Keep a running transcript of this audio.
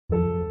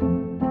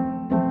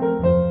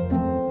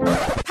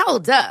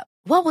Hold up.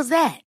 What was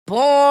that?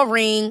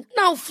 Boring.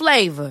 No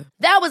flavor.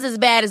 That was as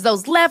bad as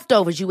those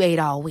leftovers you ate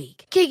all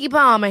week. Keke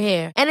Palmer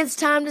here. And it's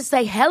time to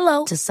say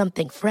hello to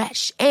something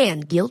fresh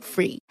and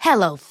guilt-free.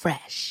 Hello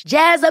Fresh.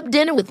 Jazz up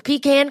dinner with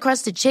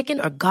pecan-crusted chicken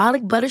or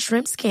garlic butter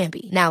shrimp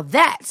scampi. Now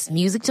that's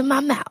music to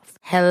my mouth.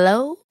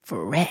 Hello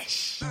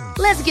Fresh.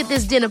 Let's get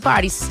this dinner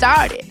party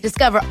started.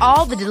 Discover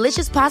all the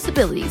delicious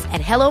possibilities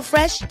at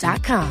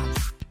HelloFresh.com.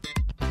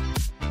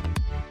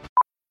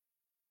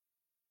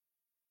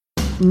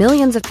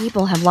 Millions of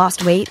people have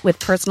lost weight with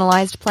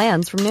personalized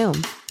plans from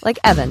Noom. Like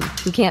Evan,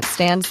 who can't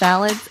stand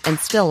salads and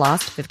still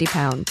lost 50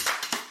 pounds.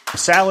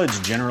 Salads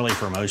generally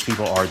for most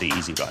people are the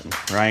easy button,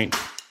 right?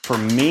 For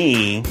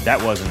me,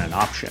 that wasn't an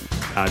option.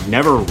 I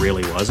never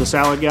really was a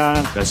salad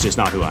guy. That's just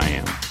not who I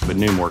am. But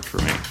Noom worked for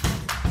me.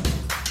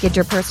 Get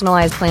your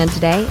personalized plan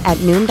today at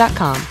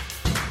Noom.com.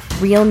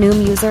 Real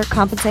Noom user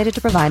compensated to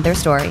provide their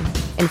story.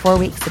 In 4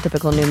 weeks, the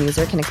typical Noom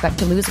user can expect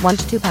to lose 1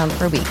 to 2 pounds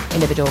per week.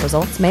 Individual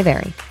results may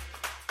vary.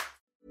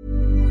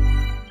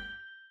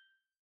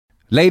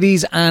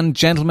 Ladies and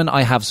gentlemen,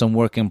 I have some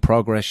work in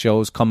progress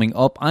shows coming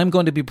up. I'm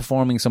going to be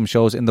performing some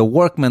shows in the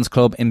Workmen's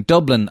Club in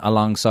Dublin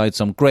alongside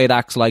some great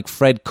acts like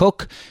Fred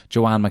Cook,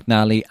 Joanne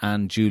McNally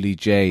and Julie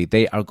J.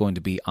 They are going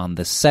to be on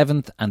the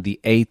 7th and the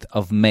 8th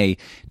of May.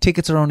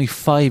 Tickets are only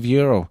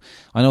 €5.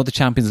 I know the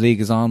Champions League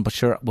is on, but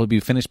sure, we'll be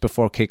finished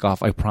before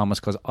kick-off, I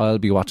promise, because I'll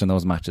be watching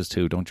those matches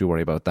too. Don't you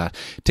worry about that.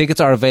 Tickets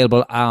are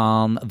available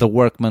on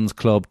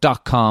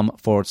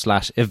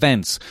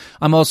theworkmansclub.com/events.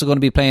 I'm also going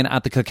to be playing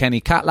at the Kilkenny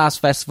Catlass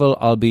Festival.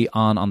 I'll be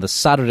on the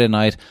Saturday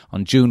night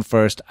on June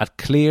 1st at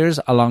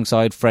Clears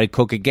alongside Fred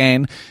Cook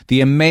again,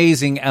 the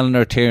amazing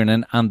Eleanor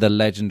Tiernan and the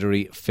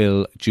legendary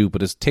Phil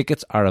Jupitus.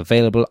 Tickets are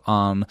available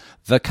on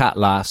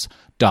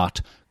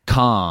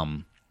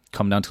thecatlass.com.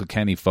 Come down to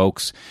Kilkenny,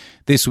 folks.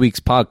 This week's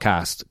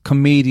podcast,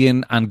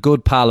 comedian and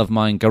good pal of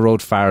mine,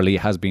 Gearóid Farrelly,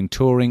 has been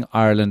touring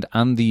Ireland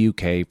and the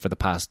UK for the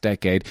past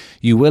decade.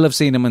 You will have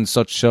seen him in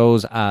such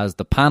shows as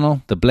The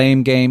Panel, The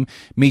Blame Game,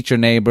 Meet Your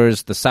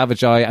Neighbours, The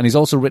Savage Eye, and he's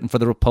also written for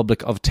the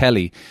Republic of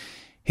Telly.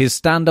 His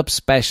stand-up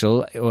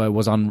special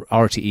was on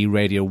RTE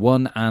Radio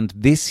 1, and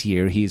this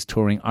year he is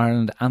touring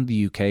Ireland and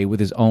the UK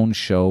with his own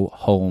show,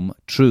 Home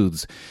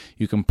Truths.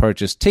 You can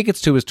purchase tickets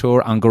to his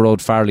tour on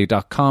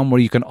GearóidFarrelly.com, where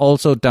you can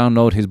also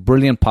download his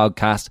brilliant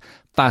podcast,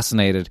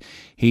 Fascinated.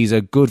 He's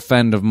a good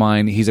friend of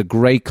mine, he's a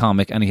great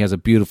comic, and he has a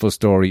beautiful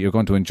story. You're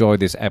going to enjoy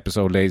this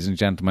episode, ladies and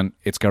gentlemen.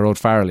 It's Gearóid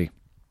Farrelly.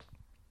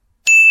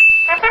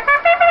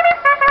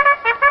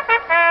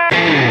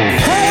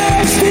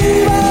 Hey,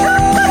 Steve-O!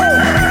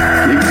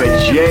 Keep the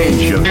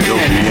change, you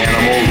filthy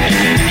animal.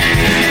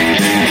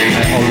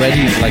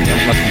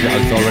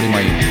 It's already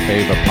my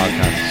favourite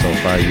podcast so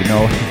far.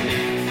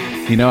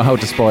 You know how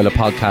to spoil a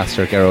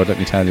podcaster, Gearóid, let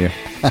me tell you.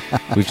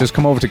 We've just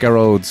come over to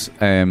Gearóid's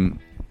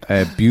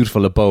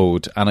beautiful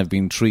abode, and I've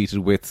been treated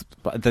with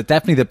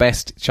definitely the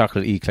best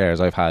chocolate eclairs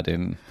I've had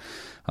in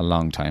a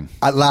long time.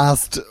 At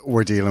last,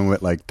 we're dealing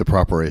with like the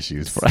proper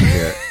issues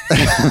here.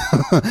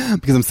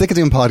 Because I'm sick of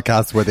doing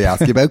podcasts where they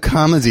ask you about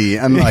comedy,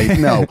 and like,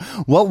 no,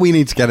 what we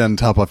need to get on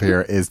top of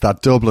here is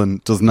that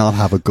Dublin does not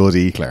have a good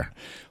eclair.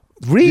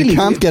 Really? You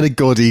can't get a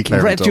good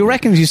eclair. Do you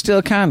reckon you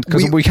still can't?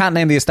 Because we can't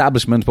name the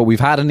establishment, but we've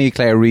had an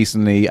eclair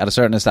recently at a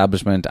certain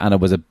establishment, and it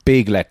was a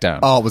big letdown.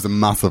 Oh, it was a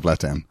massive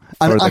letdown.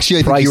 And actually,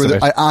 I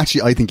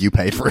think you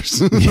paid for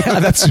it. Yeah,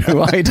 that's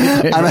true. I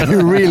did. And I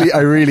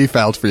really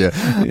felt for you.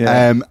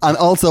 Yeah. And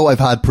also, I've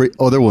had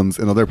other ones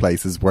in other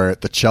places where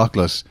the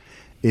chocolate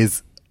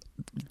is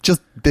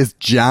just this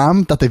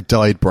jam that they've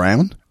dyed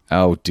brown.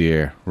 Oh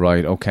dear.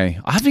 Right. Okay.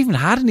 I haven't even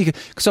had any.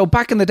 So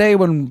back in the day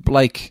when,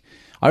 like,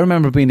 I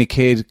remember being a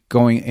kid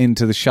going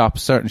into the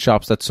shops, certain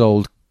shops that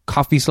sold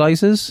coffee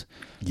slices,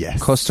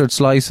 yes, custard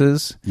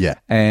slices, yeah,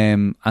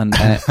 and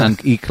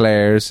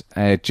eclairs,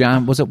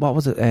 jam. What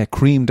was it?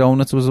 Cream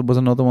donuts was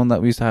another one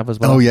that we used to have as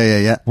well. Oh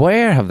yeah.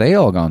 Where have they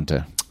all gone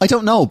to? I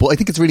don't know, but I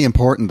think it's really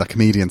important that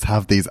comedians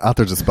have these at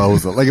their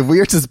disposal. Like, if we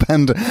were to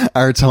spend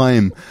our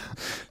time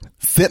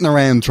sitting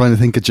around trying to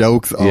think of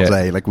jokes all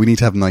day, like, we need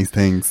to have nice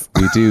things.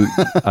 We do,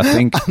 I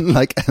think,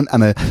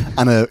 and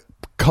a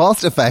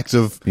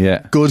cost-effective,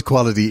 good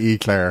quality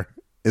eclair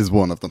is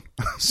one of them.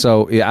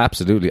 So, yeah,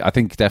 absolutely. I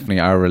think definitely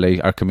our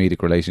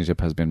comedic relationship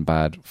has been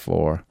bad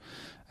for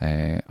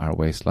our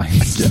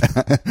waistlines.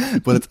 Yeah.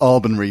 But it's all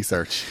been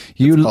research.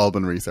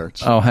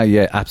 Oh,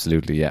 yeah,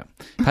 absolutely, yeah.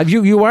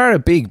 You are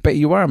a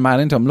man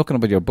into. I'm looking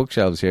up at your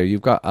bookshelves here.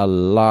 You've got a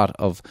lot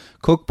of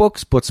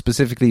cookbooks, but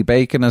specifically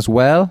bacon as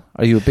well.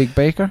 Are you a big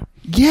baker?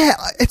 Yeah,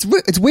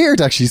 it's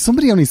weird actually.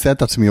 Somebody only said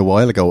that to me a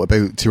while ago,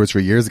 about 2 or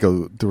 3 years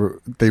ago.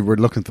 They were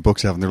looking at the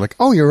bookshelf and they're like,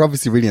 "Oh, you're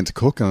obviously really into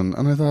cooking."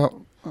 And I thought,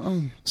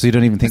 so you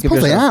don't even think of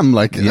yourself? I am.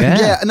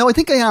 No, I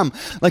think I am.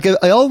 Like,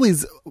 I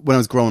always, when I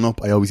was growing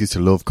up, I always used to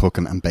love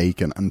cooking and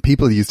baking, and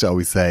people used to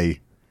always say,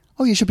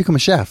 "Oh, you should become a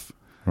chef."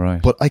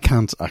 Right. But I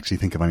can't actually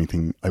think of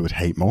anything I would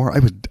hate more.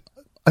 I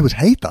would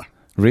hate that.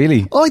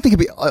 Really? Oh, I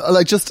think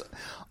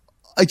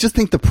I just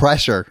think the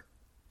pressure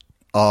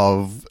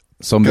of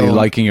somebody Go on.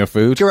 liking your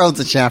food. Gerode's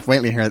a chef.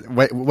 Wait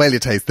till you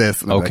taste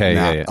this. And I'm Okay,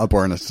 like, nah, yeah. I'll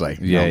burn it today.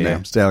 Yeah, yeah.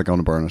 I'm still going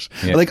to burn it.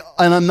 Yeah. Like,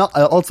 and I'm not.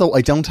 Also,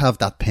 I don't have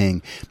that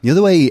thing. The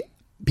other way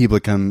people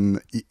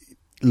can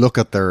look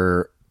at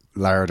their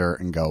larder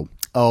and go,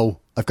 "Oh,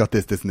 I've got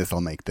this, and this. I'll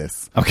make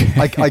this." Okay.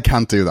 I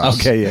can't do that.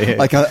 Okay, yeah, yeah.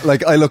 Like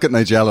I look at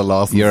Nigella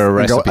Lawson. You're a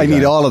and go, recipe I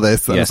need guy. all of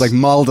this, and Yes. it's like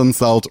Malden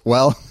salt.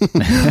 Well,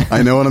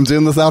 I know what I'm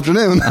doing this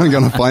afternoon. I'm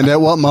going to find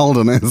out what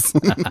Malden is.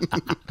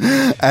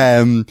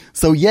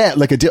 So yeah,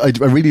 like I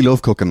really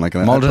love cooking. Like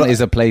Malden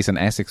is a place in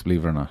Essex,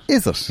 believe it or not.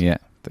 Is it? Yeah.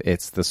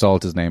 It's the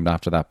salt is named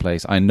after that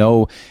place. I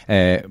know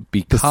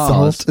because The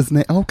salt is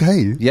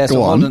okay. Yeah, so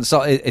Go on. Malden,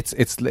 so it's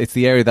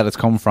the area that it's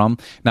come from.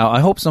 Now,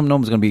 I hope some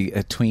number's going to be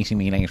tweeting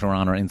me later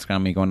on or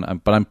Instagram me going,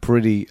 but I'm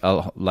pretty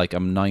I'm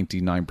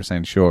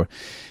 99% sure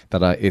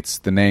that it's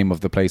the name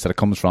of the place that it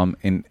comes from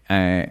in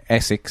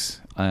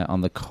Essex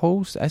on the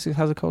coast. Essex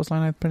has a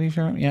coastline, I'm pretty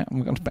sure. Yeah,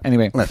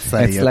 anyway, Let's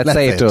say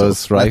it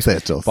does, right? Let's say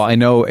it does. But I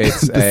know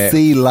it's The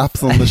sea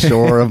laps on the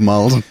shore of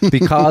Malden.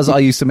 because I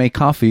used to make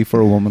coffee for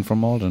a woman from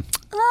Malden.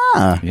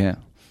 Ah. Yeah.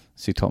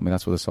 She told me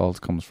that's where the salt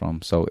comes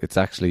from. So it's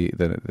actually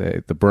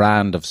the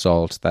brand of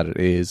salt that it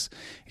is.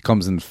 It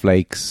comes in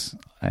flakes.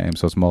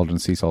 So it's Malden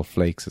sea salt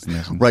flakes, isn't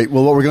it? Right,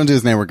 well, what we're going to do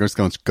is now we're just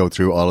going to go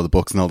through all of the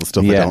books and all the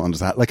stuff I Yeah. don't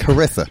understand. Like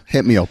harissa,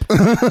 hit me up.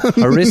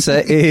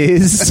 Harissa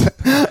is...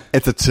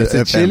 It's a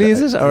chili,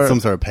 is it? Or some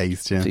sort of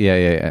paste, yeah.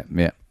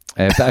 Yeah.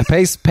 That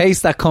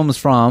paste that comes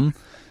from...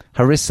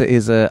 Harissa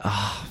is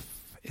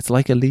it's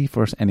like a leaf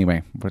or...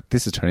 Anyway, but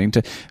this is turning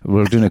into...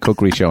 We're doing a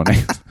cookery show now.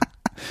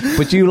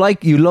 But you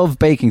love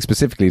baking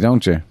specifically,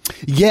 don't you?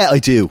 Yeah, I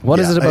do. What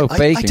is it about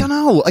baking? I don't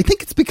know. I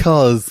think it's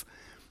because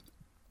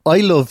I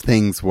love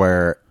things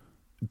where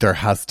there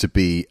has to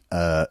be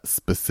a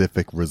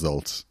specific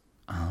result.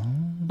 Oh.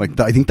 Like,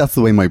 I think that's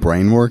the way my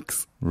brain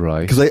works.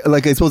 Right. Because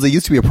I suppose I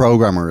used to be a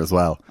programmer as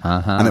well.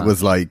 Uh-huh. And it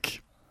was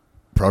like,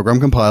 program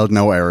compiled,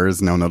 no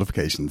errors, no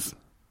notifications.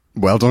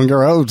 Well done,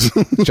 Gerard.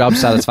 Job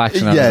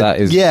satisfaction out of that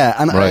is... Yeah,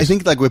 and right. I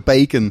think like with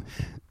bacon,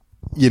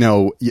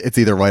 it's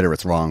either right or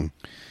it's wrong.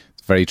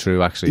 Very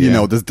true, actually. You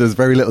know, there's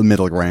very little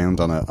middle ground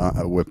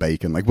on with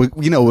bacon. Like,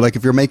 like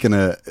if you're making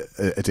a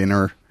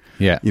dinner,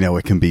 yeah,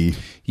 it can be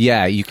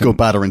you can good,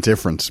 bad, or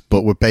indifferent.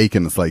 But with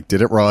bacon, it's like,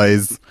 did it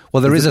rise?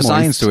 Well, there is a it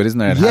science moist? to it, isn't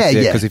there? Yeah.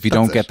 Because if you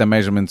don't that's get it. the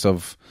measurements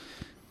of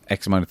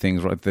X amount of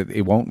things, right,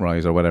 it won't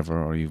rise or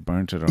whatever, or you've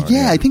burnt it. Or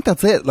Yeah, I think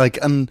that's it. Like,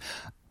 and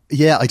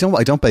yeah, I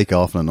don't bake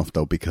often enough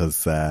though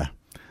because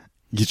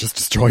you just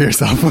destroy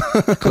yourself.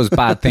 Because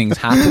bad things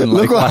happen.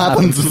 Look like what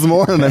happens this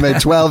morning. I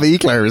made 12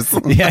 eclairs.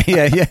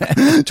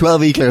 Yeah.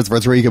 12 eclairs for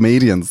 3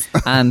 comedians.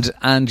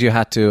 and you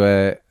had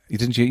to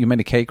you made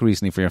a cake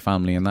recently for your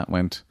family, and that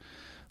went.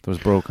 There was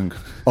broken.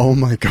 Oh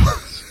my god.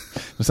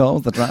 It was all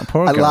the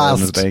poor At girl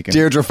was last, baking.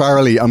 Deirdre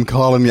Farrelly, I'm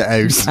calling you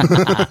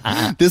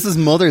out. This is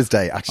Mother's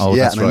Day, actually. Oh,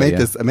 yeah, that's and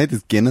right, I made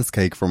this Guinness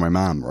cake for my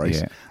mum,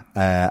 right?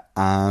 Yeah.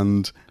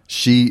 And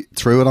she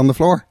threw it on the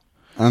floor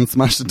and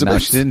smashed it to No,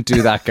 bits. she didn't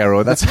do that,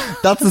 Garo. That's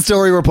the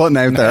story we're putting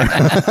out there.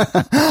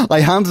 I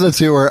handed it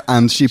to her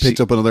and she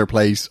picked up another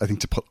plate, I think,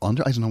 to put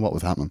under. I don't know what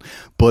was happening.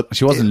 But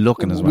She wasn't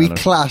looking as well, We or-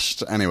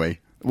 clashed anyway.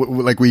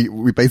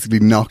 We basically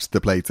knocked the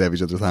plates out of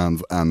each other's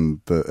hands and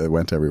it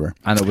went everywhere.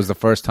 and it was the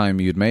first time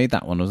you'd made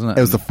that one, wasn't it?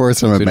 It was the first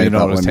time So I've you made didn't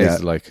know that what it one.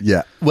 tasted Yeah. like.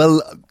 Yeah.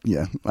 Well,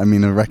 yeah. I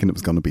mean, I reckon it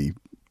was going to be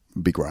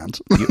grand.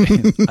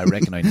 I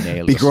reckon I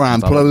nailed Be it.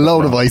 grand. That's Put a all I load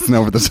put of down. icing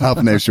over the top.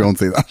 Now she won't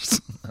see that.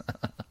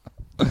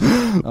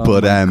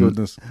 But my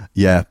goodness.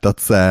 yeah,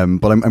 that's.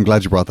 But I'm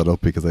glad you brought that up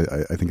because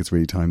I think it's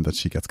really time that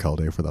she gets called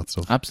out for that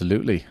stuff.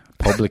 Absolutely.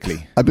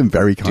 Publicly. I've been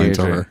very kind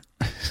to Deirdre.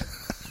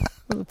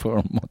 her.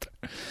 Poor mother.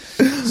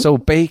 So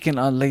bacon,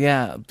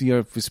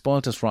 you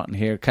spoiled us rotten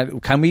here.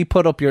 Can we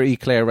put up your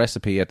eclair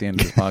recipe at the end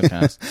of the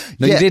podcast?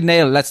 No, Yeah. you did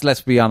nail it.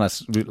 Let's be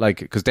honest. Like,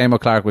 because Damo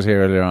Clark was here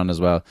earlier on as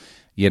well.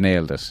 You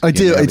nailed it. I You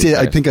did. nailed I the did. I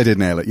eclair. think I did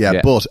nail it. Yeah,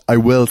 Yeah. but I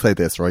will say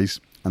this, right?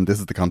 And this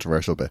is the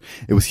controversial bit.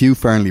 It was Hugh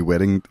Fearnley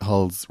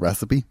Whittinghal's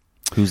recipe.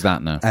 Who's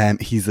that now?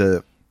 He's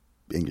a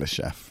English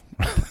chef,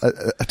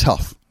 a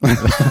tough,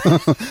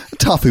 a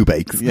tough who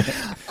bakes,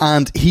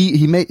 and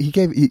he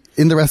gave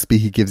in the recipe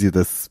he gives you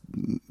this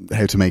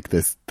how to make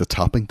the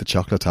topping, the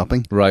chocolate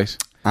topping, Right.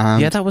 and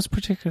Yeah, that was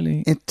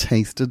particularly... it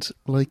tasted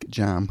like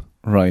jam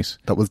Right.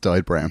 that was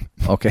dyed brown.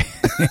 Okay.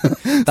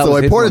 So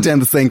I poured it down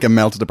the sink and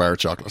melted a bar of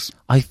chocolate.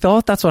 I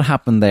thought that's what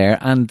happened there,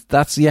 and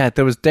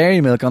there was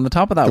dairy milk on the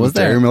top of that. There was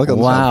dairy milk on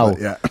the wow. top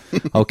of it, yeah.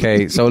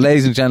 Okay, so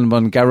ladies and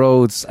gentlemen,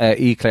 Garode's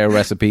eclair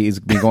recipe is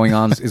going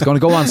to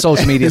go on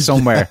social media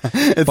somewhere.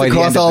 It's by the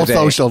across end of all the day.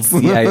 socials.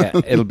 Yeah,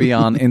 it'll be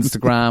on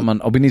Instagram,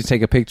 and we need to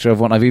take a picture of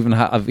one. I've even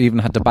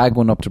had to bag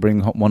one up to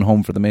bring one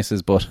home for the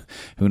missus, but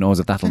who knows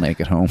if that'll make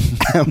it home.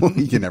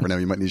 You never know.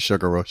 You might need a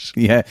sugar rush.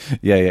 Yeah,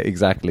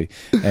 exactly.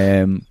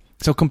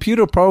 So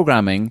computer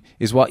programming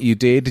is what you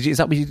did. Is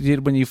that what you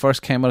did when you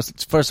first came out?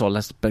 First of all,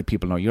 let's let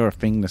people know you're a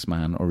Fingless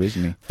man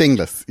originally.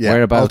 Fingless, yeah.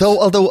 Whereabouts?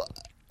 Although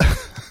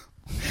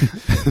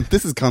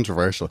this is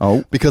controversial.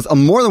 Oh. Because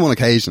on more than one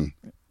occasion,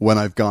 when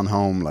I've gone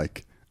home,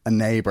 like a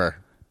neighbour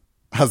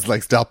has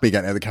like stopped me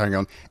getting out of the car and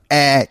gone,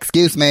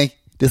 "Excuse me,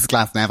 This is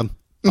Glasnevin.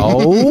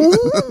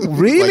 Oh,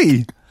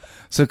 really?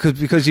 So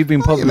because you've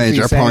been publicly You made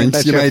your saying point.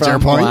 that You you're made your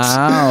from- point.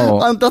 Wow.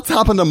 And that's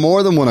happened on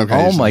more than one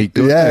occasion. Oh my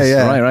goodness.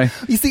 Yeah. Right.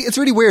 You see, it's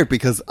really weird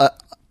because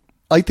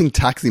I think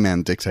taxi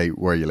men dictate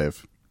where you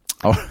live.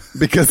 Oh.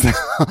 Because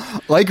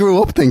I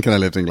grew up thinking I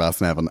lived in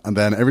Glasnevin, and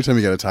then every time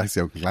you get a taxi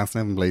out in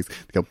Glasnevin, please,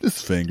 they go, this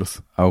is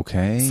Finglas.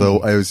 Okay.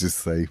 So I always just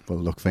say, well,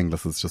 look,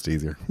 Finglas is just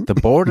easier. The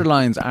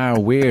borderlines are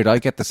weird. I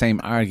get the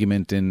same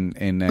argument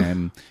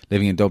in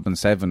living in Dublin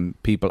 7.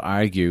 People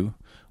argue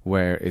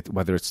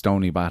whether it's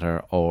Stony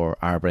Batter or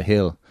Arbor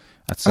Hill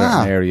at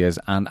certain areas,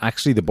 and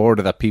actually the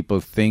border that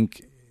people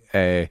think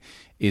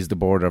is the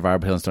border of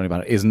Arbor Hill and Stony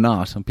Batter is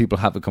not, and people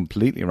have it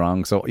completely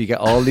wrong. So you get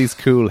all these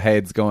cool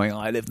heads going,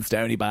 I live in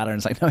Stony Batter, and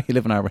it's like, no, you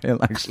live in Arbor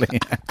Hill actually.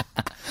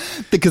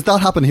 Because that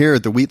happened here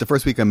the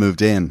first week I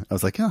moved in. I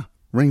was like, yeah,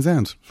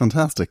 Ringsend,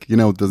 fantastic. You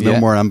know, there's no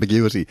more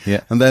ambiguity.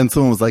 Yeah. And then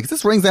someone was like, is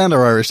this Ringsend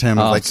or Irish Town?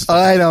 I was like,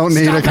 I don't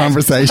need a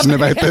conversation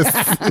about this.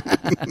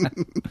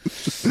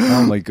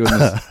 Oh my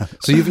goodness.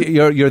 So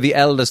you're the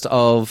eldest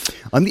of...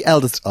 I'm the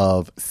eldest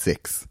of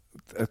 6.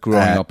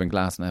 Growing up in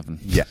Glasnevin.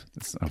 Yeah.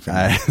 It's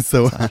okay.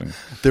 So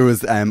there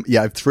was, I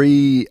have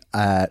 3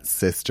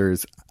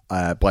 sisters,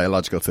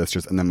 biological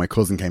sisters, and then my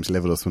cousin came to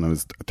live with us when I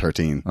was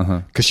 13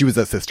 because she was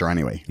a sister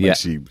anyway. Yeah.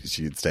 She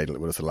had stayed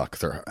with us a lot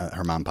because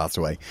her mom passed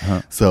away.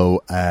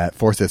 So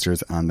 4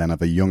 sisters, and then I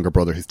have a younger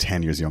brother who's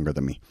 10 years younger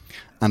than me,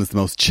 and it's the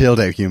most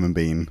chilled out human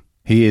being.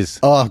 He is.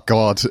 Oh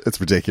God,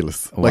 it's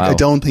ridiculous. Wow. Like, I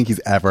don't think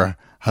he's ever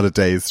had a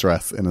day's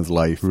stress in his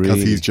life because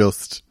Really? he's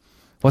just...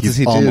 What does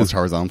he do almost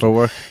horizontal for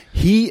work?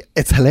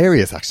 It's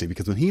hilarious actually,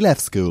 because when he left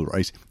school,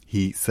 right,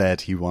 he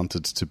said he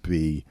wanted to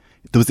be...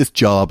 There was this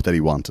job that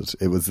he wanted.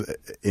 It was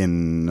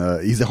in...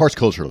 he's a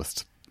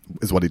horticulturalist,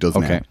 is what he does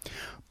now.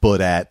 But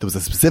there was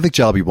a specific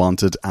job he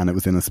wanted, and it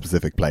was in a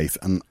specific place.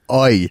 And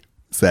I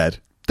said,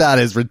 that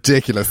is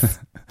ridiculous.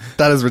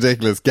 That is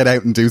ridiculous. Get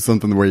out and do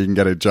something where you can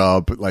get a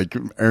job, like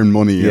earn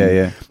money.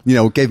 And, you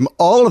know, gave him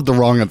all of the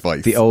wrong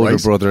advice. The older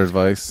brother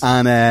advice.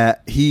 And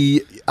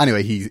he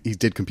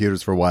did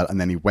computers for a while,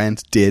 and then he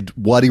did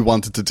what he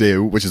wanted to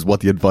do, which is what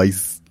the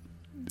advice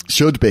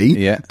should be.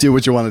 Yeah. Do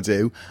what you want to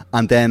do.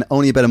 And then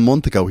only about a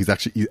month ago, he's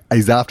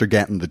after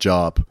getting the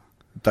job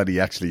that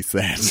he actually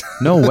said.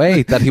 No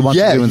way, that he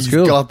wanted to do in school.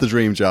 Yeah, he's got the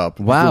dream job.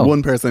 Wow. He's the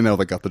one person I know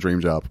that got the dream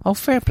job. Oh,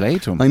 fair play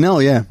to him. I know,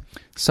 yeah.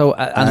 So,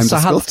 I'm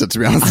disgusted, to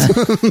be honest.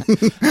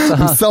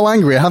 I'm so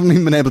angry. I haven't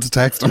even been able to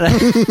text him.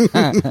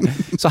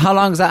 So how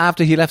long is that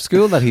after he left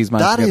school that he's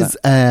managed to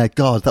get that?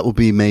 God, that would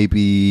be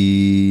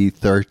maybe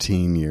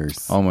 13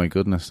 years. Oh my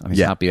goodness. And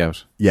he's happy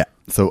out. Yeah.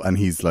 So, and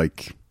he's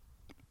like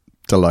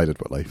delighted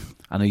with life.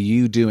 And are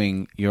you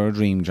doing your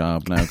dream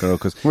job now, girl?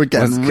 Because we're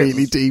getting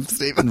really deep,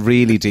 Stephen.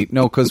 Really deep.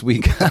 No, because we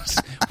got,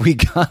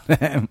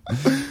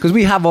 because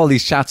we have all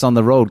these chats on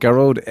the road.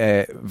 Garrod,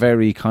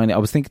 very kindly. I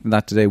was thinking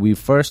that today. We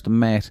first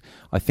met,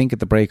 I think, at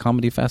the Bray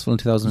Comedy Festival in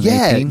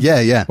 2018.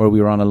 Yeah. Where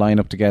we were on a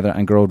lineup together,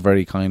 and Garrod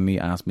very kindly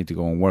asked me to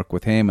go and work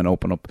with him and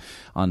open up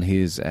on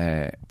his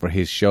for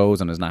his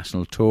shows on his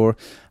national tour,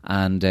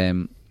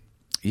 and.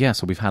 Yeah,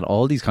 so we've had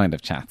all these kind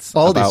of chats.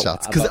 These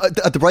chats. Because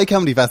at the Bright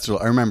Comedy Festival,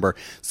 I remember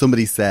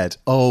somebody said,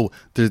 oh,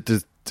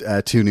 there's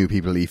 2 new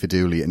people, Aoife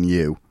Dooley and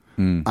you.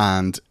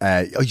 And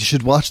you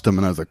should watch them.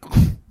 And I was like...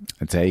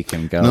 Take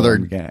him, go. Another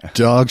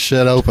dog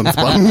shit open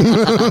spot.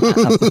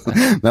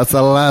 That's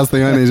the last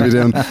thing I need to be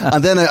doing.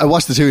 And then I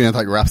watched the 2 and I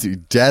thought, you're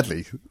absolutely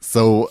deadly.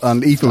 So,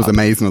 and Aoife was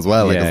amazing as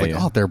well. Like, I was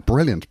like, oh, they're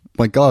brilliant.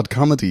 My God,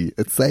 comedy,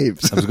 it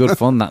saved. It was good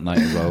fun that night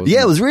as well.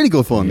 Yeah, it was really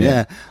good fun.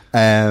 Yeah.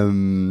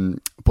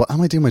 But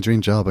am I doing my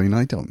dream job? I mean,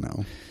 I don't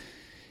know.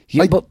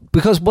 Yeah, but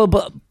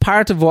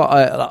part of what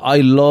I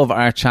love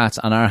our chats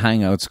and our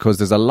hangouts, because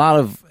there's a lot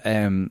of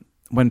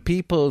when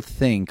people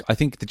think, I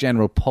think the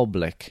general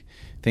public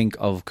think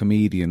of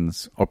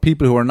comedians or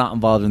people who are not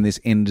involved in this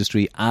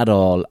industry at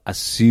all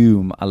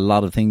assume a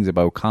lot of things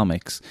about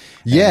comics.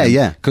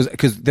 Yeah.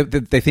 Because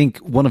they think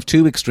one of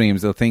 2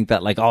 extremes. They'll think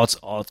that like,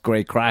 it's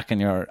great crack and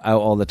you're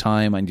out all the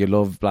time and you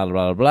love blah,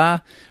 blah, blah, blah.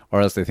 Or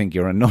else they think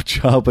you're a nut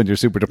job and you're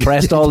super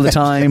depressed all the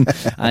time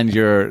and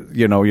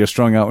you're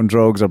strung out on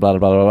drugs or blah, blah,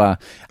 blah, blah, blah.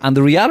 And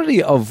the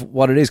reality of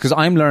what it is, because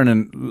I'm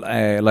learning,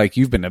 like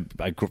you've been a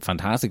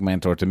fantastic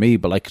mentor to me,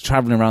 but like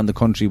traveling around the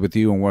country with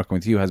you and working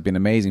with you has been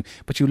amazing.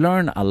 But you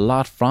learn a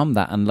lot from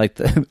that. And like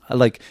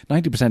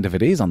 90% of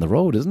it is on the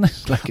road, isn't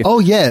it? Like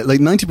like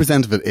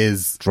 90% of it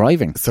is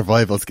driving,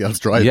 survival skills,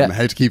 driving,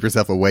 how to keep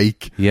yourself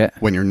awake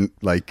when you're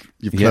like,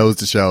 you've closed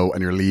the show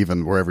and you're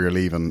leaving wherever you're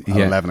leaving at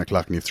 11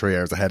 o'clock and you have 3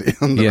 hours ahead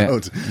on the road.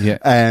 Yeah.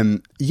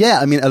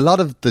 I mean, a lot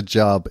of the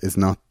job is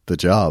not the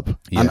job.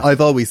 And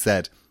I've always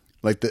said,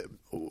 like,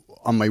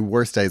 on my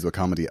worst days with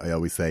comedy, I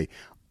always say,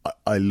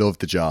 I love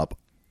the job.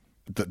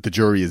 the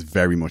jury is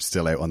very much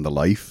still out on the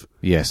life.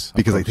 Yes, of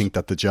because I course. think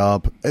that the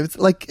job, it's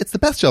the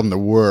best job in the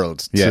world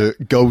to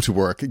go to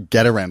work,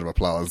 get a round of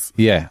applause.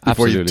 Yeah,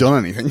 before absolutely. you've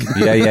done anything.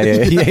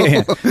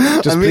 Yeah.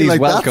 Just I mean, please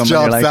like, welcome. that's and you're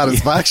job like,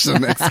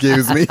 satisfaction.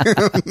 Excuse me.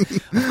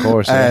 Of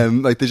course. Yeah.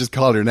 Like they just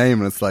call your name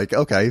and it's like,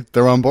 okay,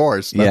 they're on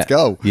board. Let's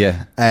go.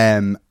 Yeah.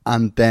 And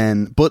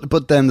then,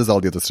 but then there's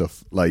all the other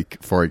stuff.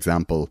 Like, for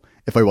example,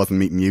 if I wasn't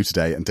meeting you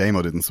today and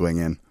Damo didn't swing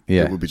in,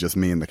 Yeah. it would be just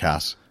me and the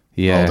cat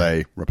Yeah. all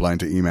day replying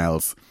to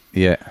emails.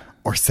 Yeah.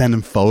 Or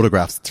sending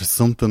photographs. There's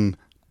something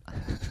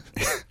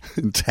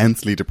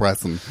intensely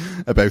depressing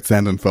about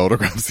sending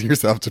photographs of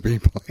yourself to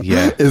people.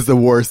 Yeah. Is the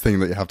worst thing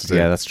that you have to do.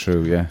 Yeah, that's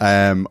true. Yeah.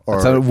 Or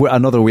It's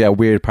another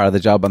weird part of the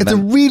job. And it's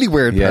then, a really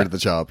weird Yeah. part of the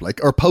job. Like,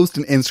 or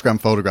posting Instagram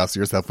photographs of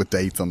yourself with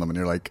dates on them and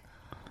you're like,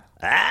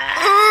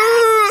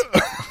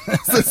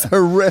 this is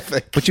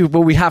horrific. but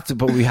we have to.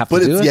 But do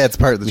it. Yeah, it's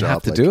part of the we job.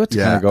 have to like, do it. To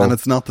yeah, kinda go. and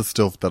it's not the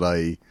stuff that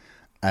I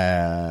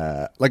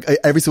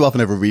every so often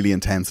I have a really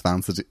intense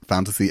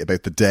fantasy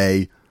about the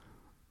day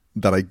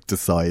that I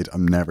decide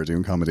I'm never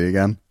doing comedy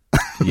again.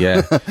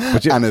 Yeah.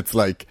 But And it's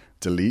like,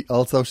 delete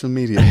all social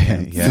media.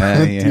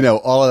 Yeah. You know,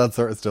 all of that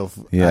sort of stuff.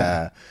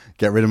 Yeah.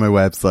 Get rid of my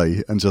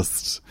website and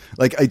just,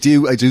 like, I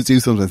do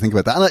sometimes think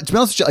about that. And to be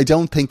honest with you, I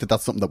don't think that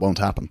that's something that won't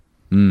happen.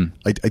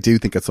 I do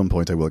think at some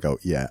point I will go,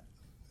 yeah,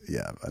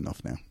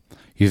 enough now.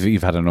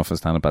 You've had enough of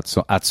stand-up.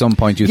 At some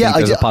point, you think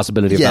there's a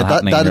possibility of that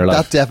happening in your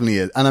life. That definitely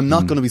is. And I'm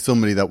not going to be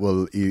somebody that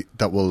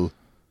will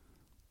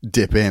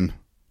dip in.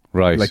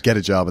 Right. Like, get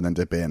a job and then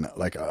dip in.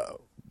 Like,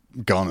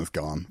 gone is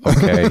gone.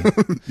 Okay.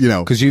 You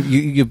know. Because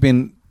you've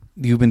been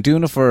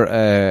doing it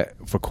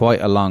for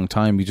quite a long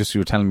time. You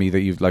were telling me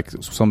that you've, like,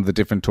 some of the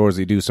different tours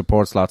that you do,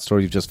 support slot tour.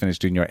 You've just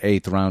finished doing your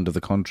 8th round of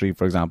the country,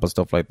 for example,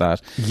 stuff like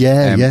that.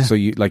 Yeah. So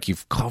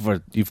you've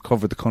covered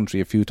the country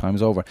a few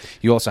times over.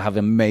 You also have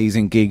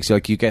amazing gigs.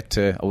 Like, you get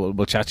to,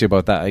 we'll chat to you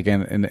about that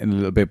again in a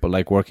little bit. But,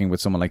 like, working with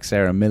someone like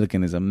Sarah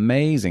Milligan is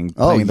amazing.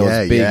 Playing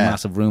those big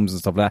massive rooms and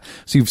stuff like that.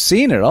 So you've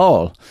seen it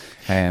all.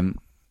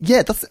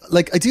 Yeah, that's,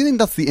 like, I do think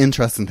that's the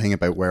interesting thing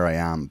about where I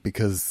am,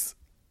 because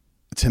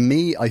to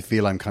me, I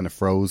feel I'm kind of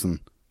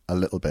frozen a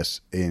little bit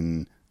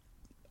in,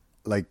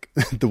 like,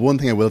 the one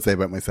thing I will say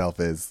about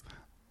myself is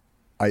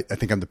I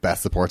think I'm the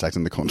best support act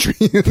in the country.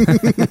 You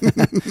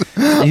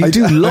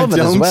do love it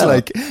as well.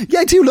 Like, yeah,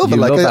 I do love it.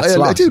 Like, love that I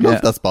slot, do love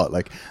yeah. that spot.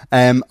 Like,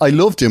 I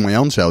love doing my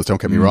own shows,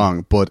 don't get me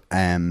wrong, but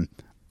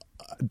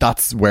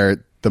that's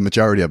where the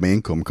majority of my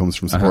income comes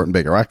from supporting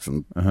bigger acts,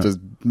 and there's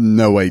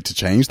no way to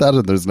change that,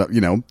 and there's no,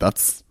 you know,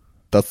 that's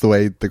the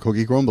way the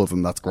cookie crumbles,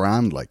 and that's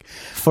grand. Like,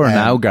 For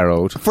now,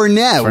 Garrod. For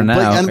now,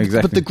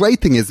 exactly. But the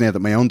great thing is now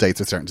that my own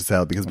dates are starting to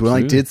sell, because when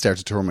I did start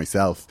to tour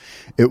myself,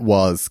 it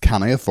was,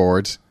 can I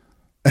afford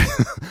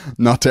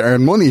not to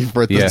earn money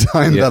for the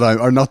time that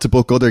or not to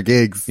book other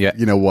gigs,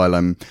 you know, while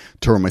I'm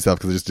touring myself,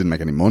 because I just didn't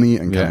make any money,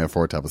 and can I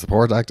afford to have a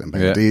support act and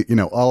pay you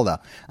know, all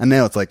that. And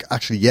now it's like,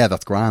 actually,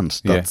 that's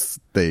grand. That's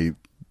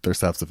they're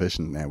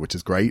self-sufficient now, which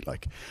is great.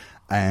 Like,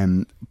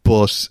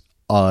 but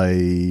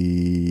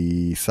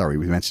sorry,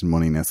 we mentioned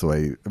money now, so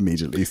I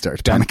immediately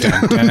started panicking.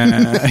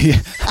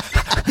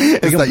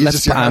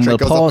 We'll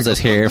pause it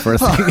here for a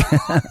second.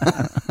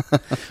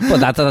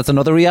 But that's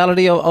another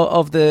reality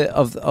of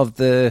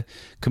the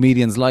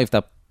comedian's life,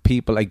 that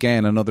people,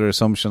 again, another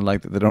assumption,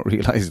 like, that they don't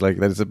realise, like,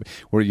 that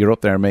where you're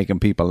up there making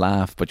people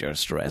laugh, but you're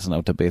stressing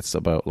out to bits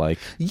about, like,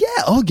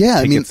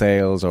 ticket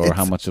sales, or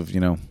how much of, you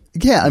know.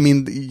 Yeah, I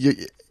mean,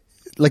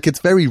 like, it's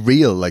very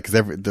real, like, 'cause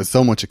there's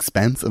so much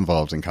expense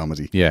involved in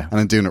comedy. Yeah. And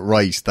in doing it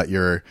right, that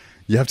you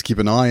have to keep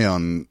an eye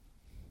on,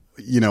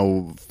 you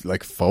know,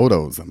 like,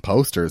 photos and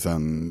posters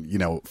and, you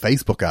know,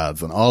 Facebook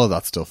ads and all of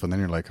that stuff. And then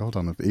you're like, hold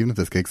on, even if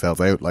this gig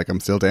sells out, like, I'm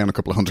still down a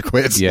couple of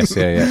 £100. Yes,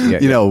 yeah.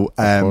 You know,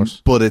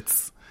 but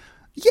it's,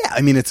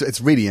 I mean, it's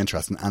really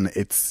interesting, and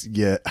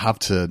you have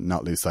to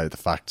not lose sight of the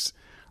fact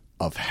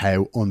of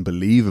how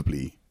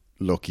unbelievably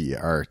lucky you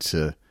are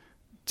to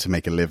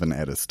make a living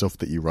out of stuff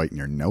that you write in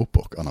your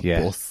notebook on a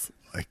bus.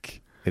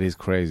 Like, it is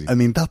crazy. I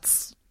mean,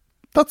 that's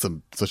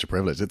such a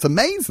privilege. It's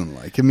amazing.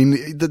 Like, I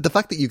mean, the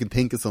fact that you can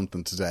think of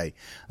something today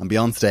and be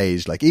on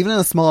stage, like, even in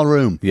a small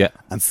room,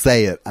 and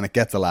say it, and it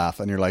gets a laugh,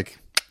 and you're like,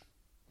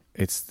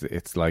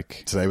 it's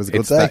like, today was a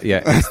good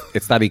day.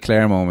 It's that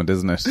eclair moment,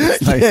 isn't it?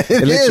 It's like,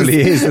 it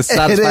literally is the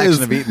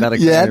satisfaction of eating that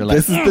eclair. Yeah, You're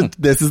like,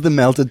 this is the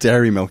melted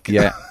dairy milk.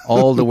 Yeah,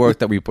 all the work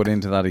that we put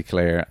into that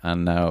eclair,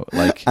 and now,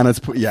 like, and it's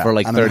for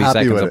like 30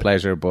 seconds of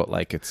pleasure, but,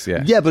 like, it's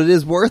but it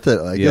is worth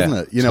it, like, isn't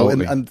it? You know,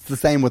 totally. and it's the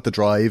same with the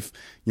drive.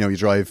 You know, you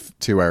drive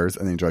 2 hours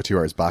and then you drive 2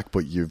 hours back,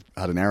 but you've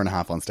had an hour and a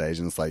half on stage,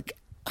 and it's like,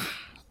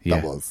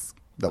 that was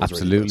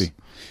absolutely really good.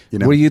 You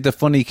know? Were you the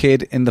funny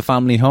kid in the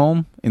family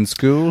home in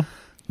school?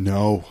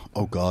 No.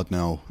 Oh God,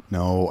 no,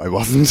 I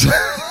wasn't.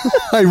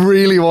 I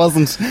really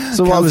wasn't.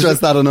 So can't stress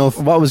that enough.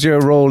 What was your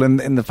role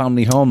in the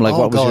family home? Like,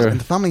 in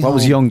the family home,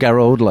 was young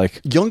Garrod like?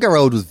 Young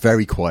Garrod was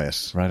very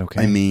quiet. Right.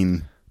 Okay. I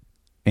mean,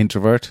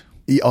 introvert.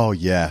 Oh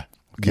yeah.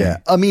 Okay. Yeah,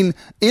 I mean,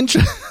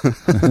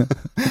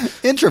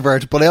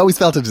 introvert, but I always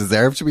felt I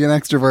deserved to be an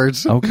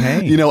extrovert.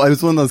 Okay. You know, I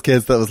was one of those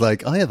kids that was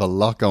like, I have a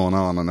lot going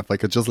on, and if I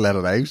could just let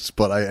it out,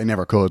 but I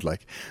never could,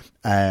 like.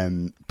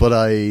 But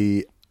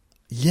I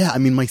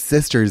mean, my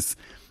sisters,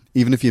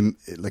 even if you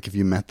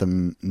met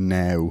them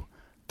now,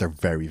 they're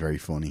very, very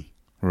funny.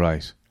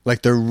 Right.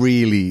 Like, they're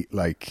really,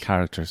 like...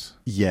 Characters.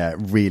 Yeah,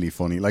 really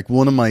funny. Like,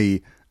 one of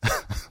my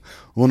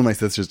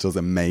sisters does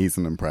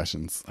amazing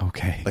impressions.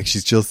 Okay. Like,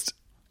 she's just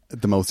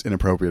the most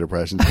inappropriate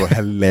impressions, but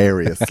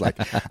hilarious. Like,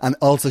 and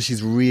also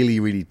she's really,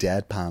 really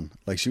deadpan.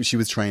 Like, she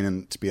was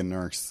training to be a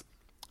nurse,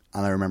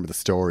 and I remember the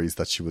stories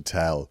that she would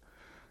tell.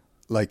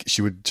 Like,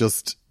 she would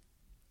just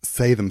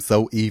say them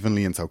so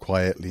evenly and so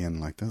quietly, and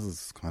like, this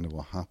is kind of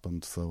what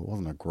happened, so it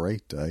wasn't a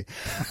great day.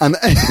 And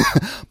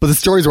but the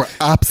stories were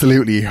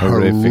absolutely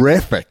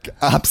horrific.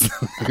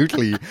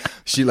 Absolutely.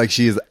 She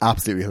is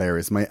absolutely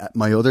hilarious.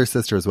 My other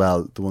sister as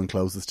well, the one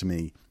closest to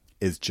me,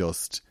 is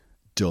just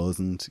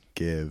doesn't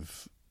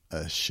give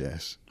a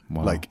shit.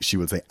 Wow. Like, she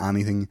will say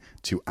anything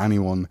to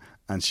anyone,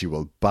 and she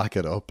will back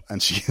it up,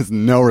 and she has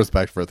no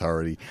respect for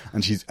authority,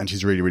 and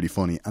she's really, really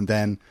funny. And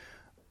then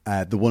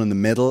the one in the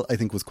middle, I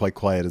think, was quite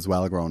quiet as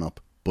well growing up,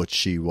 but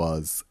she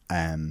was,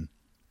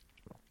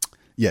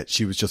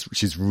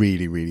 she's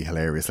really, really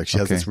hilarious. Like, she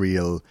has this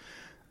real,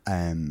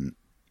 the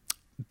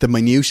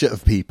minutiae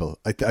of people.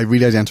 I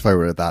really identify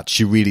with that.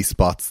 She really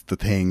spots the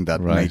thing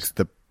that makes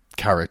the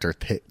character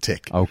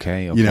tick.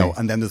 Okay. You know,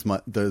 and then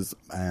there's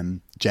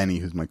Jenny,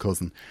 who's my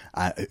cousin,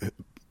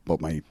 but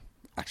my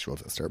actual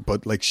sister.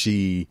 But like,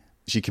 she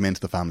came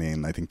into the family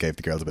and I think gave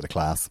the girls a bit of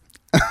class.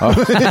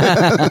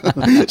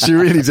 She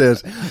really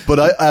did.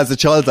 But as a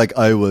child, like,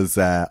 I was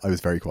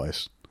very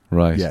quiet.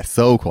 Right. Yeah,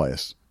 so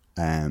quiet.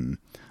 And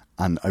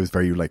I was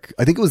very, like,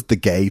 I think it was the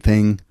gay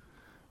thing,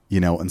 you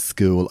know, in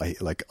school. I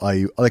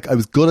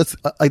was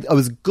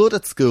good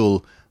at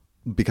school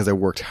because I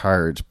worked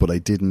hard, but I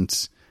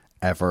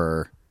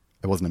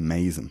wasn't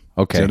amazing.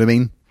 Okay. Do you know what I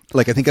mean?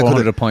 Like, I think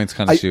 400 points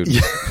kind of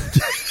shooting.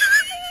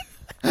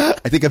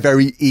 I think I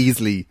very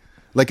easily,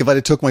 like, if I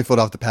had took my foot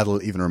off the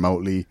pedal even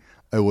remotely,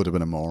 I would have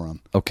been a moron.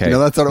 Okay. You know,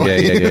 that sort of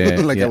way.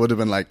 Yeah, like, yeah. I would have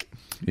been like,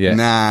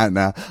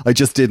 nah. I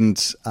just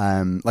didn't,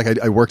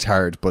 I worked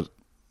hard, but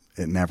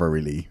it never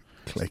really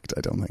clicked,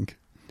 I don't think.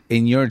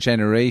 In your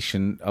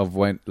generation of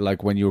when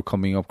you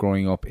were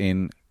growing up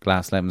in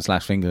Glasslemon /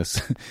 Finglas.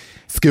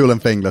 School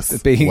and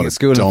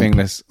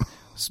Finglas.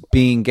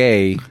 Being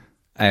gay,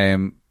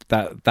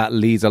 that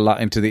leads a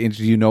lot into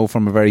you know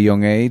from a very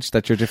young age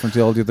that you're different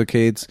to all the other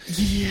kids.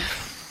 Yeah.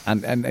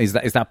 And is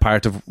that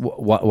part of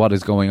what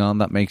is going on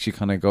that makes you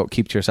kind of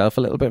keep to yourself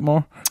a little bit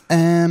more?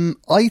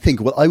 I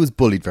think, I was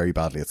bullied very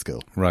badly at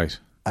school. Right.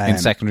 In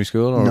secondary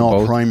school? Or no,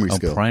 both? Primary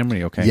school. Oh,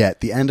 primary, okay. Yeah,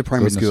 the end of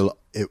primary school,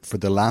 for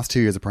the last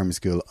 2 years of primary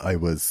school, I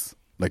was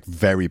like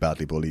very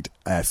badly bullied.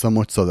 So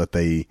much so that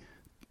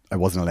I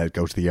wasn't allowed to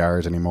go to the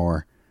yard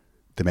anymore.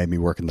 They made me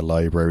work in the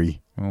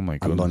library. Oh my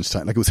goodness. At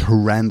lunchtime. Like, it was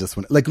horrendous.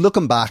 Like,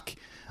 looking back,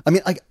 I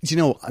mean, I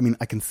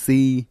can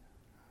see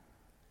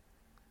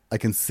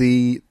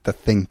the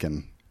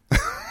thinking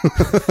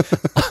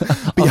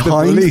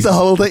behind the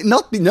whole thing.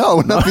 Not the end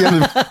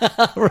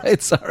of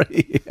Right,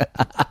 sorry.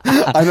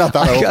 I'm not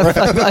that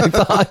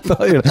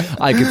over.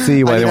 I could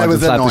see why they wanted to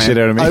slap the shit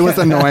out of me. I was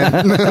annoying.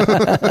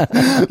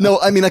 No,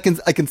 I mean, I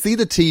can see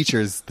the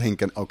teachers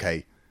thinking,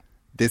 okay,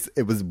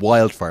 it was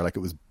wildfire. Like,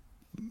 it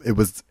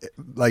was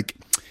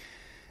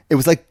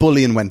like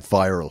bullying went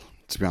viral,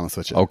 to be honest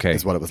with you. Okay.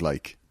 Is what it was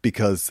like.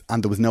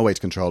 And there was no way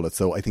to control it.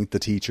 So I think the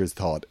teachers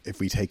thought, if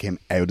we take him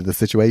out of the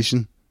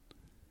situation,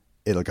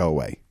 it'll go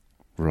away.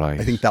 Right.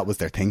 I think that was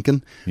their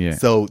thinking. Yeah.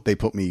 So they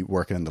put me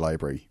working in the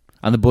library.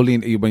 And the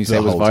bullying, when you say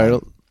it was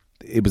viral,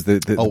 it was the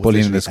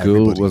bullying in the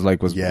school was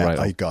right.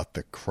 I got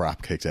the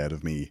crap kicked out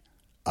of me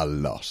a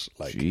lot.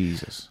 Like,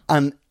 Jesus.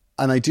 And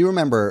I do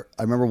remember,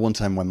 one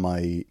time when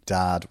my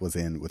dad was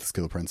in with the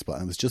school principal,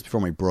 and it was just before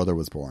my brother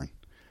was born.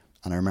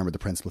 And I remember the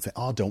principal saying,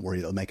 "Oh, don't worry,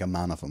 it'll make a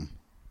man of him."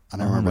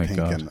 And I remember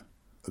thinking, God,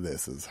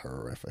 this is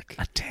horrific.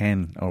 At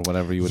 10 or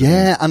whatever you would have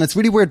been. And it's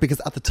really weird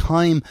because at the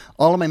time,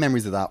 all of my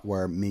memories of that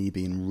were me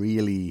being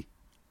really,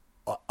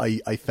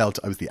 I felt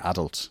I was the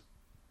adult.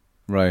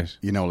 Right.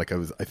 You know, like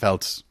I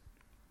felt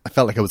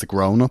like I was a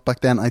grown up back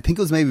then. I think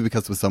it was maybe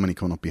because there was so many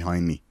coming up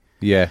behind me.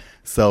 Yeah.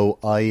 So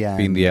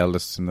being the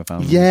eldest in the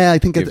family. Yeah, I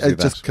think it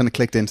just kind of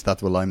clicked into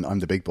that. Well, I'm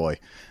the big boy.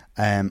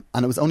 And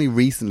it was only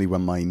recently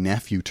when my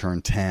nephew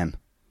turned 10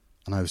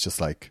 and I was just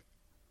like,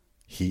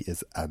 he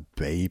is a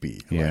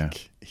baby. Yeah.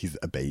 Like, he's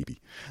a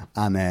baby.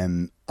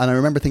 And I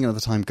remember thinking at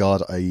the time,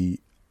 God, I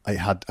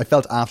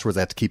felt afterwards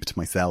I had to keep it to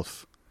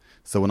myself.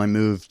 So when I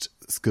moved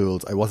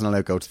schools, I wasn't allowed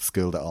to go to the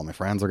school that all my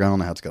friends were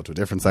going. I had to go to a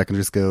different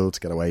secondary school to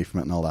get away from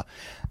it and all that.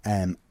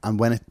 And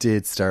when it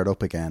did start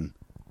up again,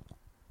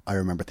 I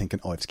remember thinking,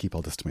 I have to keep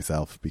all this to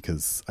myself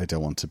because I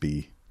don't want to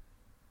be...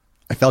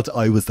 I felt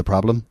I was the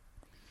problem,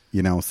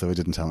 you know, so I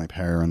didn't tell my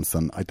parents.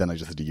 And then I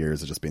just had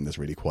years of just being this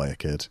really quiet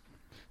kid.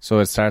 So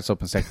it starts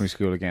up in secondary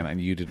school again and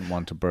you didn't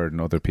want to burden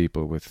other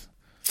people with...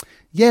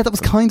 Yeah, that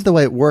was kind of the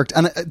way it worked.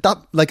 And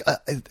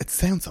it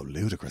sounds so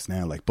ludicrous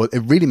now, like, but it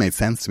really made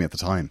sense to me at the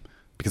time.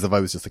 Because if I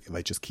was just like, if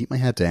I just keep my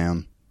head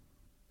down.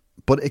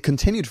 But it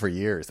continued for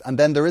years. And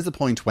then there is a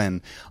point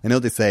when, I know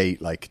they say,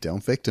 like,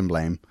 don't victim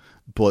blame,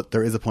 but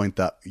there is a point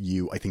that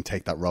you, I think,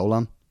 take that role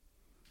on.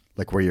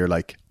 Like, where you're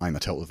like, I'm a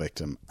total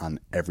victim, and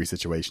every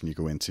situation you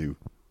go into,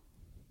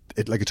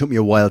 it took me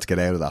a while to get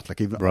out of that. Like,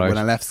 even when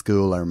I left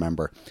school, I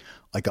remember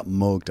I got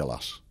mugged a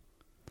lot.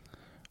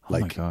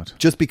 Like, oh my God.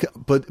 Just because,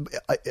 but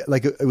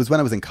it was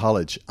when I was in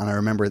college, and I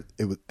remember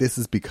this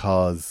is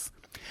because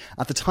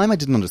at the time I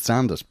didn't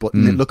understand it, but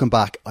looking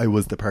back, I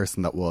was the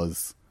person that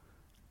was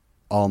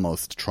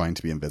almost trying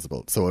to be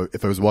invisible. So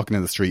if I was walking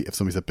in the street, if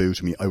somebody said boo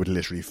to me, I would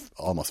literally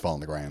almost fall on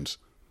the ground.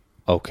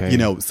 Okay. You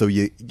know, so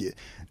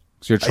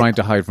so you're trying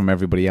to hide from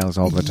everybody else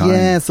all the time.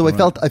 Yeah, so I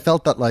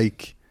felt that,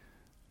 like,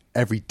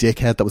 every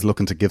dickhead that was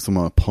looking to give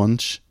someone a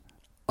punch,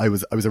 I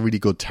was a really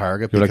good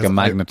target. You're like a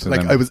magnet to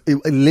them.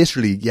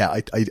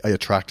 I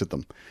attracted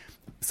them.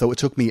 So it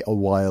took me a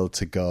while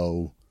to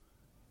go,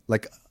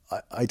 like,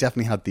 I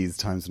definitely had these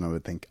times when I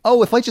would think,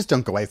 oh, if I just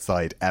don't go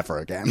outside ever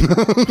again,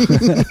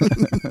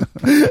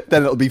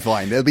 then it'll be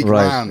fine. It'll be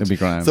grand. It'll be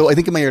grand. So I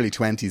think in my early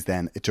 20s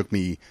then, it took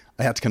me,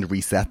 I had to kind of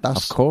reset that.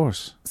 Of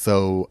course.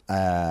 So,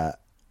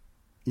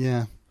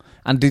 yeah.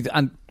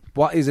 And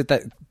what is it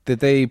that,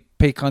 did they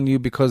pick on you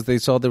because they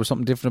saw there was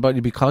something different about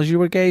you because you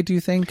were gay, do you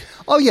think?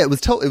 Oh yeah, it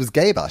was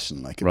gay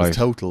bashing. Like, it was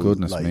total,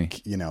 goodness like, me.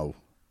 you know,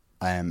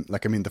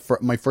 like, I mean,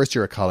 my first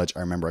year of college,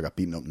 I remember I got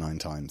beaten up 9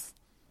 times.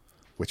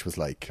 Which was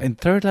like... In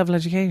third level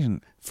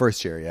education?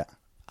 First year, yeah.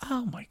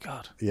 Oh my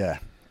God. Yeah.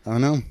 I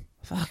don't know.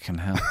 Fucking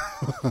hell.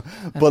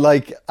 But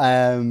like,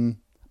 there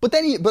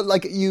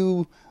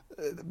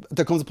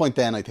comes a point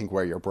then, I think,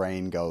 where your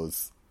brain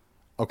goes,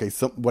 okay,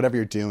 so whatever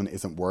you're doing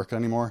isn't working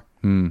anymore.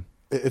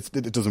 It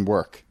doesn't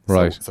work.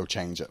 Right. So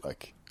change it,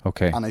 like.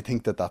 Okay. And I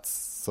think that's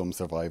some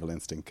survival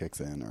instinct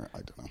kicks in, or I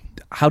don't know.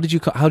 How did you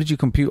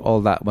compute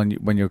all that when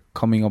you're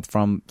coming up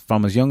from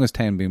as young as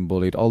 10 being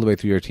bullied all the way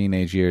through your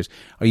teenage years?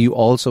 Are you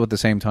also at the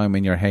same time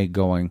in your head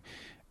going,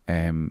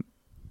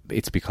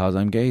 it's because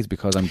I'm gay, it's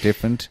because I'm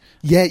different?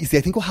 Yeah, you see,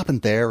 I think what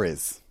happened there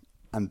is,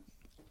 and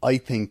I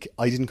think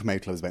I didn't come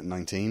out till I was about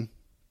 19,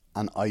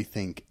 and I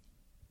think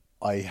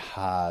I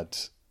had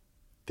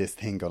this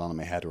thing going on in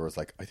my head where I was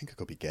like, I think I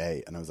could be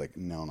gay, and I was like,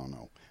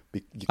 no.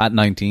 At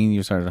 19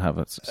 you started to have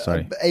it?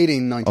 Sorry.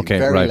 18, 19, okay,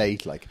 very right.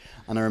 late, like.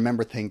 And I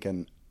remember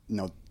thinking,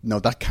 no,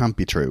 that can't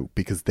be true,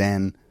 because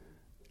then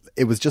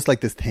it was just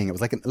like this thing. It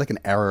was like an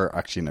error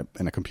actually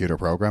in a computer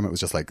program. It was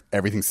just like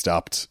everything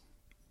stopped.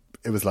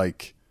 It was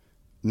like,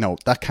 no,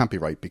 that can't be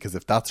right, because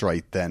if that's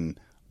right, then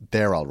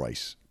they're all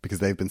right, because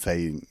they've been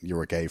saying you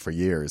were gay for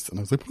years. And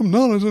I was like, but I'm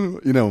not, I don't know,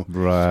 you know.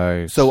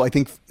 Right. So I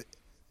think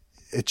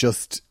it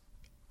just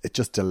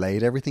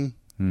delayed everything.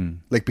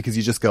 Like, because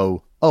you just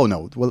go, oh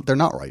no, well, they're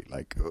not right.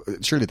 Like,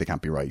 surely they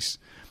can't be right.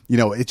 You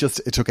know, it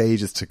took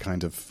ages to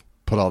kind of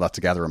put all that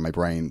together in my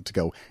brain to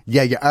go,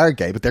 yeah, you are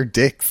gay, but they're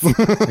dicks.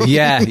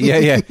 yeah.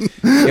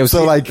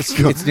 So like,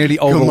 it's nearly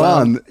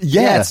overwhelming.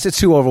 Yeah, it's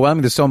too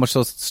overwhelming. There's so much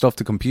stuff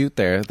to compute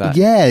there that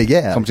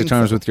come to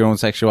terms with your own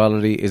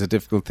sexuality is a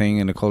difficult thing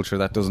in a culture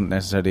that doesn't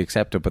necessarily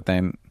accept it, but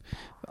then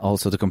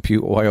also to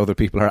compute why other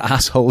people are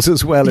assholes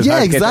as well.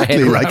 Yeah,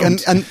 exactly. Like, and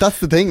that's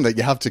the thing that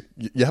you have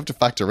to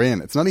factor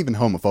in. It's not even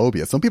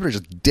homophobia. Some people are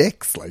just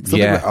dicks. Like, some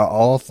people are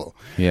awful.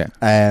 Yeah.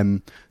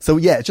 So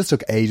yeah, it just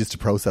took ages to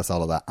process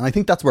all of that, and I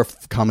think that's where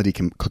comedy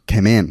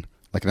came in.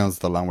 Like, I know it's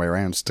the long way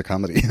around to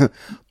comedy,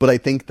 but I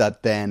think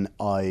that then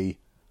I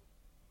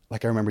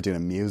remember doing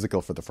a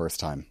musical for the first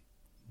time.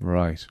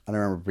 Right. And I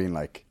remember being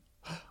like,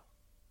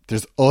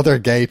 there's other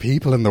gay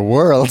people in the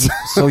world.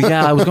 So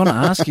yeah, I was going to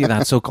ask you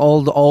that. So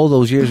all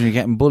those years when you're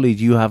getting bullied,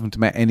 you haven't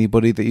met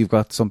anybody that you've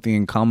got something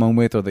in common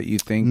with, or that you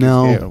think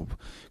no, is gay? Oh,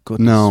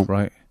 goodness, no,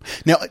 right.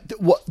 Now,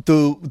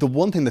 the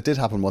one thing that did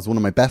happen was one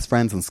of my best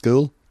friends in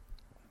school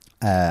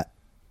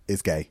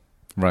is gay,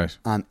 right?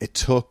 And it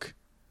took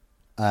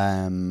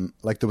there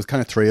was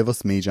kind of 3 of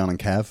us, me, John, and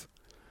Kev,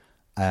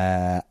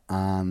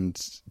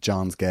 and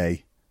John's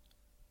gay,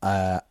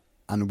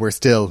 and we're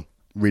still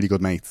really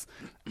good mates.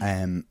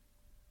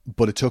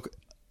 But it took,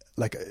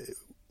 I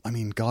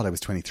was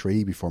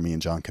 23 before me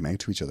and John came out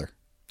to each other.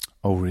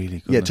 Oh, really?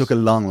 Goodness. Yeah, it took a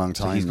long time.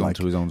 So he's gone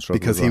through his own struggle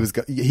because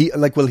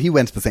well. he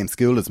went to the same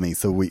school as me,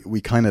 so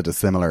we kind of had a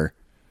similar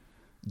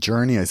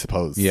journey, I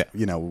suppose. Yeah,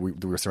 you know, we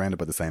were surrounded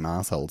by the same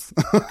assholes.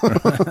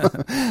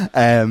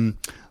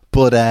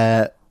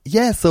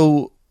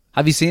 So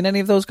have you seen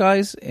any of those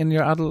guys in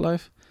your adult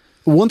life?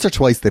 Once or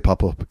twice they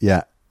pop up.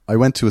 Yeah, I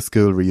went to a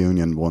school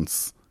reunion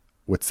once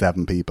with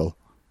 7 people.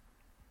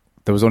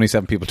 There was only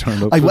 7 people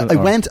turned up. I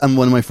went, and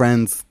one of my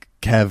friends,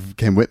 Kev,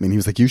 came with me, and he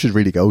was like, you should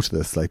really go to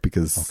this, like,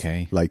 because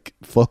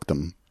fuck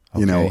them,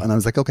 you know. And I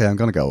was like, okay, I'm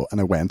gonna go. And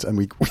I went, and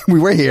we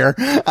were here,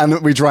 and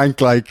we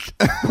drank, like,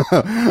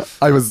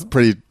 I was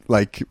pretty,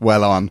 like,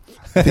 well on.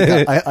 I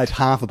think I'd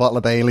half a bottle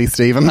of Bailey,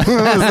 Stephen. I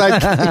was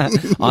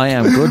like, I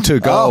am good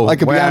to go. I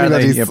could Where be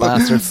anybody's, you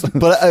bastards.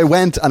 But I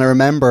went, and I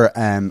remember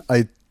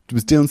I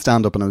was doing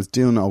stand up and I was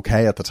doing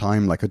okay at the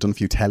time. Like I'd done a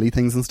few telly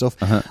things and stuff.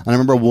 And I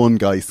remember one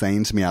guy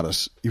saying to me at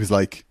it, he was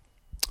like,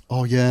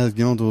 "Oh yeah,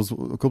 you know, there was a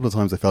couple of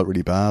times I felt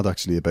really bad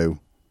actually about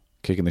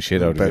kicking the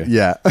shit out of you."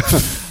 Yeah.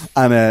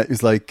 And he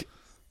was like,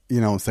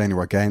 you know, saying you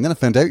were gay. And then I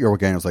found out you were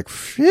gay and I was like,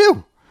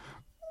 phew.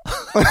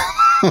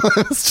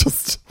 It's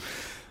just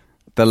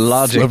the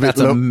logic. That's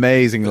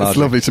amazing logic. It's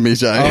lovely to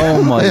meet you.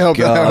 Oh my God.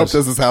 I hope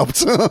this has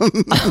helped.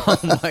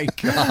 Oh my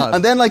God.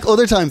 And then like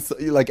other times,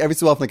 like every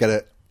so often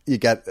you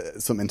get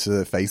something to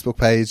the Facebook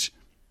page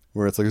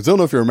where it's like, I don't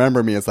know if you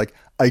remember me. It's like,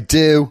 I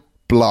do,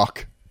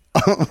 block.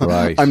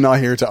 Right. I'm not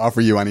here to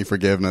offer you any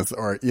forgiveness,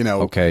 or you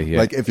know, okay, yeah.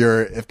 Like if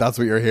that's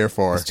what you're here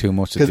for, it's too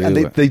much to do. And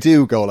they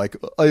do go like,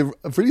 I've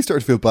really started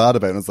to feel bad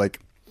about it. And it's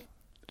like,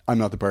 I'm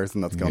not the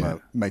person that's going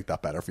to make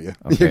that better for you.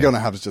 Okay. You're going to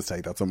have to just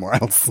take that somewhere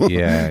else.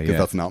 Yeah, because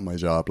that's not my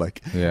job.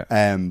 Like, yeah.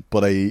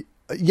 But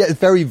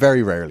very,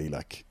 very rarely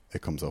like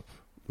it comes up.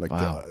 Like,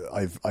 wow.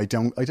 I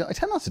tend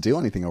not to do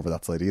anything over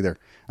that side either,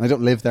 and I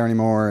don't live there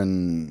anymore.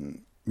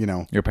 And you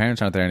know, your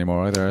parents aren't there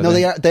anymore either. Are no,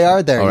 they? they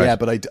are there. Right. Yeah,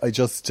 but I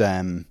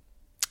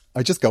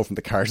just go from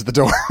the car to the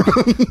door.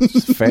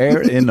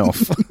 Fair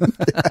enough.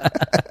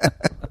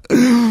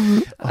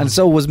 And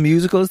so was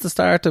musicals the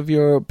start of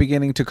your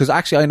beginning to, because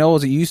actually I know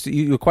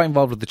you were quite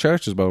involved with the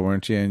church as well,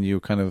 weren't you? And you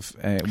kind of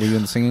were you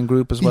in the singing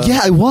group as well?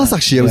 Yeah, I was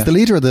actually. I was the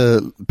leader of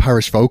the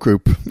parish folk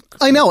group.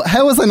 I know.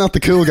 How was I not the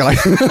cool guy?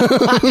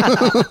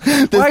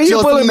 Why are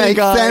you bullying me,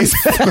 guys?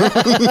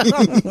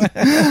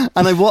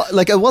 And I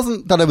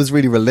wasn't that I was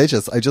really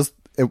religious.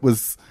 It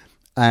was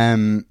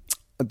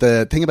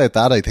the thing about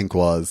that, I think,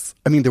 was,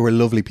 I mean, there were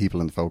lovely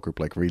people in the folk group,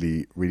 like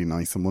really, really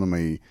nice.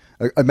 And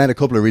I met a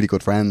couple of really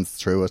good friends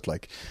through it,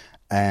 like,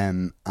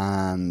 and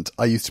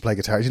I used to play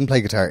guitar. I didn't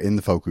play guitar in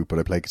the folk group, but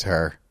I played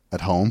guitar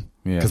at home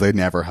because I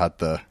never had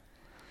the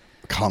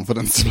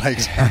confidence to play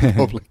guitar in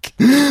public.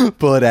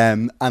 But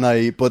then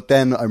I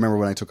remember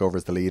when I took over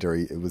as the leader,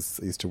 I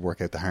used to work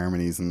out the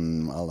harmonies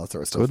and all that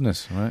sort of stuff.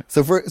 Goodness, right?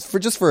 So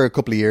for a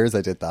couple of years,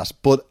 I did that.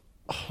 But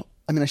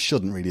I mean, I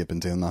shouldn't really have been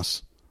doing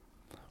that.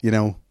 You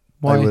know,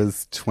 why? I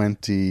was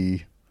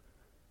 20.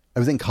 I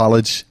was in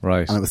college,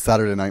 right? And it was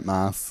Saturday night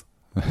mass,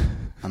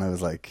 and I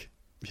was like,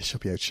 you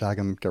should be out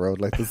shagging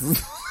Garrod. Like, this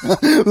is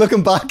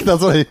looking back,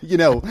 that's what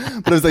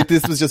but I was like,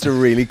 this was just a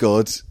really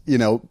good,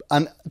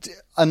 and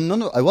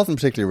I wasn't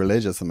particularly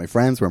religious, and my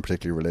friends weren't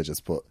particularly religious,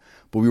 but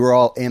we were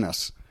all in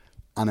it.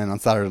 And then on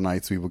Saturday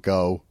nights we would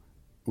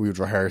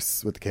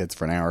rehearse with the kids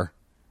for an hour,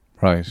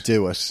 right?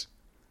 Do it,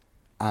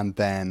 and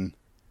then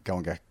go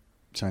and get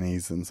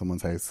Chinese in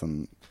someone's house.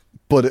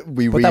 But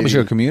that was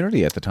your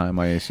community at the time,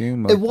 I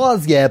assume. It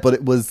was, yeah, but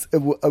it was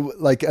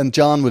like, and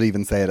John would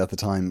even say it at the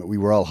time, we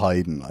were all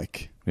hiding,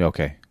 like,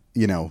 okay,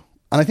 and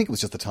I think it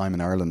was just the time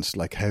in Ireland,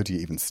 like, how do you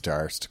even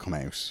start to come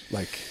out?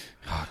 Like,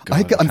 oh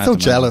God, I'm so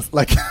jealous,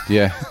 like,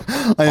 yeah,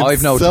 I'm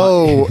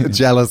so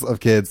jealous of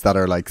kids that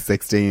are like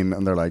 16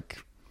 and they're like,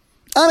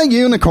 I'm a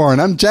unicorn,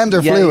 I'm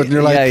gender fluid, and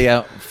you're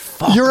like,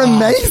 fuck you're off.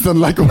 Amazing,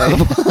 like,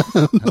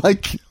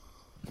 like.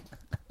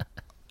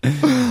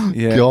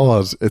 Yeah.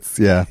 God,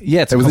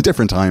 it was a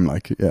different time,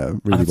 like, it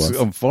really was.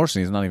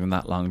 Unfortunately, it's not even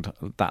that long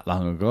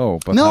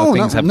ago. But no, how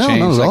things have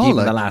changed, like, even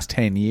like, the last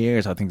 10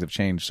 years, how things have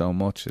changed so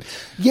much.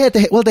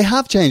 They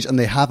have changed and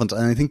they haven't,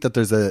 and I think that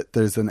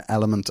there's an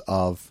element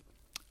of,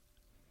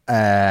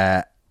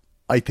 I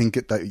think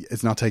that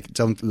it's not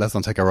let's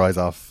not take our eyes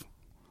off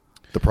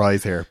the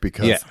prize here,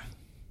 because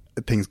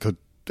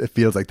it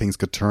feels like things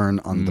could turn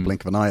on the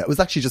blink of an eye. I was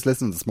actually just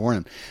listening this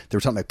morning. They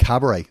were talking about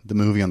Cabaret, the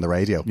movie on the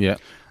radio. Yeah.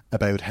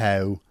 About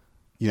how,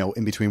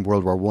 in between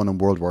World War I and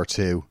World War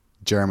II,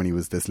 Germany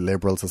was this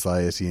liberal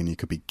society and you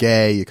could be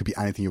gay, you could be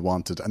anything you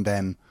wanted. And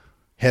then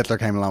Hitler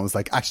came along and was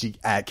like, actually,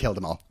 kill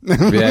them all.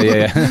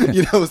 Yeah.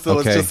 So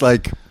it's just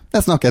like,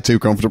 let's not get too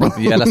comfortable.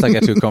 Yeah, let's not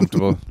get too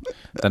comfortable.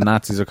 The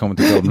Nazis are coming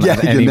to Dublin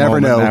at any you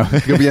never know. now. You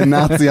could be a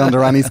Nazi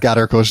under any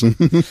scatter cushion.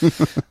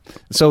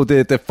 So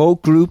the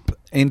folk group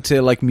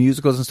into like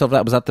musicals and stuff,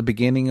 that was at the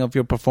beginning of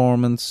your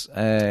performance,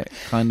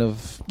 kind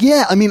of.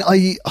 Yeah, I mean,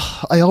 I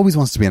always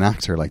wanted to be an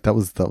actor. Like, that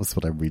was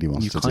what I really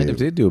wanted to do. You kind of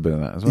did do a bit of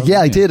that as well.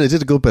 Yeah, I did a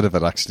good bit of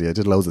it, actually. I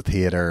did loads of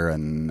theatre,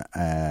 and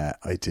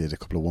I did a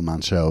couple of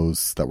one-man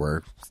shows that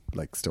were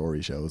like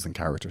story shows and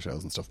character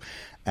shows and stuff.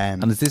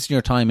 And is this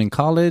your time in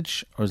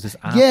college, or is this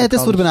after this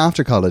college? would have been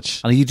after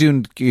college. And are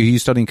you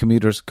studying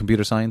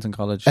computer science in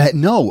college?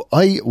 No,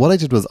 what I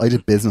did was I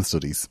did business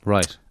studies.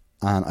 Right.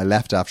 And I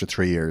left after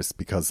 3 years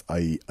because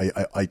I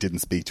didn't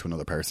speak to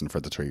another person for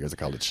the 3 years of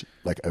college.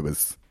 Like, I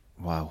was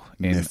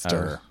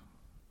Mr.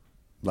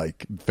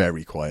 Like,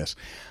 very quiet.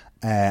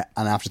 And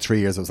after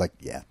 3 years, I was like,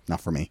 yeah,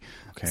 not for me.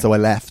 Okay. So I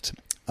left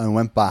and I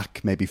went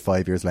back maybe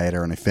 5 years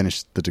later and I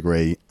finished the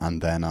degree,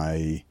 and then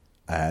I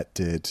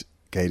did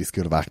Gaiety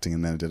School of Acting,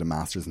 and then I did a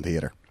master's in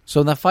theatre.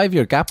 So in that 5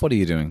 year gap, what are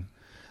you doing?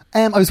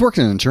 I was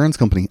working in an insurance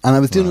company, and I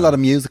was doing a lot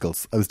of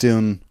musicals. I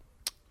did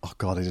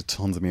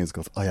tons of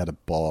musicals. I had a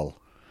ball.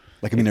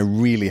 Like, I mean, I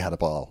really had a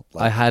ball.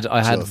 Like,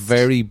 I had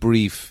very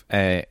brief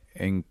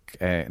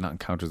not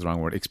encounter is the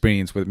wrong word,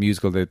 experience with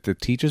musical, the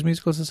Teachers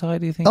Musical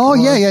Society, I think. Oh,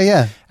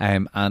 yeah.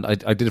 And I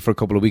did it for a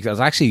couple of weeks. I was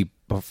actually,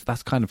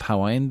 that's kind of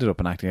how I ended up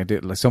in acting. I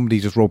did, like, somebody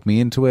just roped me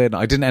into it.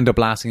 I didn't end up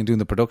lasting and doing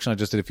the production. I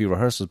just did a few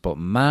rehearsals. But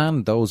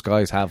man, those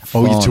guys have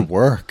fun. Oh, you have to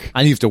work.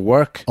 And you have to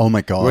work. Oh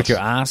my God. Work your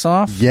ass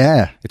off.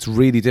 Yeah. It's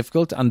really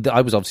difficult. And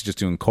I was obviously just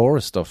doing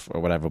chorus stuff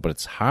or whatever, but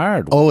it's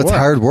hard Oh, work. it's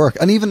hard work.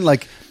 And even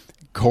like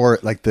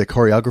the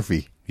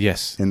choreography.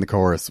 Yes. In the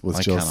chorus was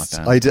I just...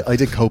 cannot I dance.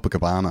 did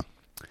Copacabana.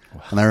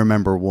 Wow. And I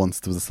remember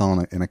once there was a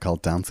song in it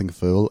called Dancing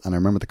Fool, and I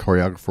remember the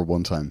choreographer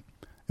one time.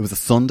 It was a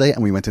Sunday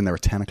and we went in there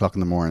at 10 o'clock in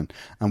the morning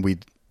and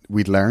we'd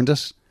learned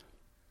it,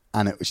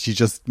 and she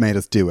just made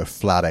us do it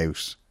flat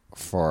out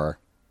for,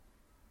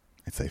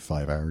 I'd say,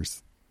 5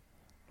 hours.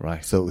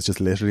 Right. So it was just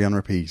literally on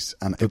repeat,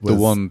 and it the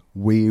was one...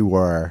 we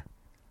were...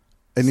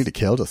 It nearly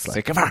killed us. Like.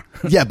 Sick of her.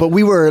 Yeah, but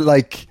we were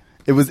like...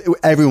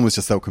 everyone was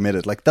just so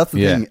committed. Like, that's the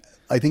Yeah. thing.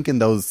 I think in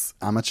those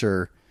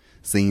amateur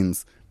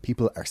scenes,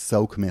 people are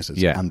so committed,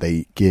 Yeah. and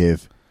they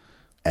give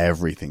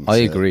everything.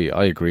 I to-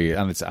 agree,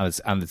 and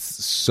it's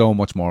so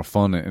much more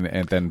fun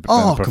than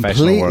Oh, professional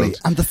completely. world.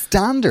 And the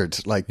standard,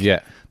 like, Yeah.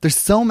 there's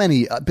so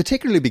many,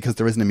 particularly because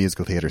there isn't a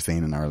musical theatre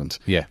scene in Ireland.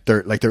 Yeah.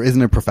 There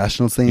isn't a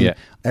professional scene. Yeah.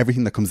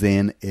 Everything that comes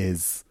in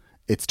it's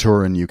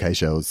touring UK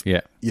shows.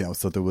 Yeah. You know,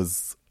 so there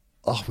was,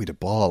 we had a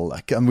ball.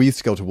 Like, and we used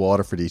to go to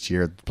Waterford each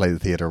year to play the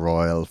Theatre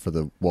Royal for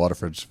the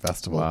Waterford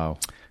Festival. Wow.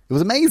 It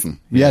was amazing.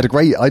 Yeah, I had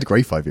a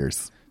great 5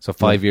 years. So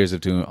 5 years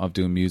of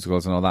doing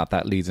musicals and all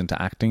that leads into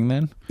acting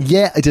then?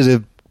 Yeah, I did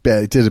a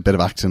bit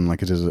of acting.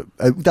 Like I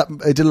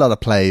did a lot of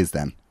plays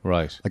then.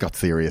 Right. I got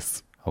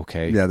serious.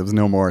 Okay. Yeah, there was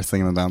no more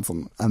singing and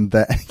dancing. And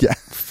yeah.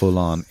 Full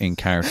on in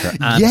character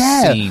and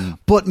Yeah, scene.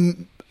 but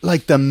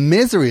like the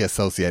misery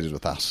associated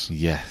with that.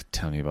 Yeah,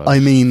 tell me about I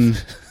it. mean,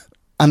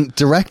 and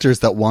directors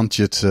that want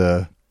you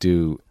to...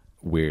 Do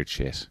weird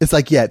shit. It's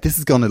like, yeah, this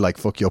is going to like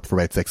fuck you up for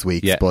about 6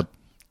 weeks, Yeah. but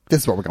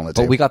this is what we're going to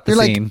do. But we got the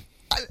You're scene.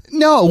 Like,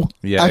 no,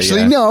 Yeah,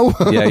 actually, yeah. no.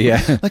 Yeah,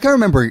 yeah. Like, I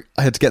remember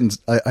I had to get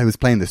I was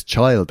playing this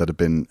child that had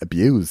been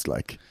abused,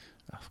 like...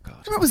 Oh,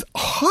 God. It was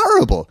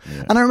horrible.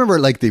 Yeah. And I remember,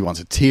 like, they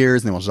wanted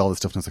tears and they wanted all this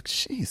stuff, and I was like,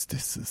 jeez,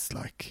 this is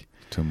like...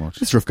 Too much.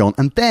 This rough going.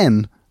 And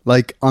then,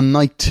 like, on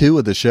night 2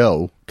 of the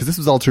show, because this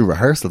was all through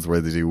rehearsals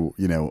where they do,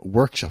 you know,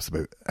 workshops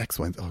about X,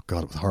 Y, and Z. Oh,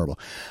 God, it was horrible.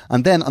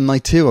 And then on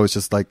night 2, I was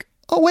just like,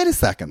 oh, wait a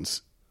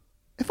second.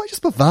 If I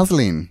just put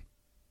Vaseline,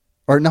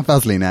 or not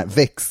Vaseline,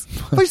 Vicks.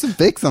 If I just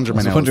put Vicks under I my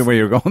was nose. wondering where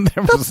you're going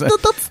there. That's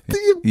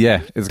the...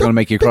 Yeah, it's going to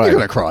make you then cry. You're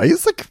going to cry.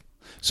 It's like...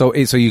 So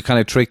you kind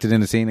of tricked it in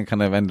the scene and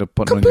kind of ended up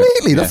putting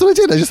Completely. on That's what I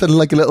did. I just had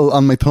like a little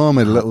on my thumb,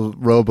 I had a little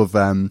robe of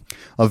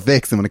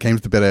Vicks, and when it came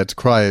to the bit I had to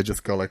cry, I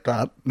just go like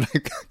that,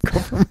 like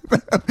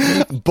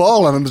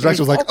bawling, and the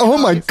director was like, "Oh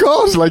my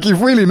God, like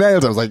you've really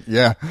nailed it." I was like,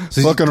 "Yeah,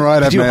 So fucking right."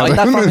 Did I've you nailed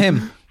hide it. that from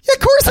him? Yeah, of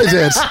course I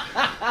did.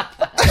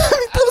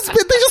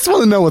 They just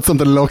want to know what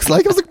something looks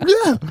like. I was like,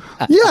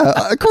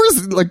 yeah, of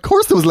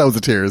course there was loads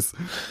of tears.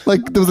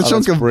 Like there was a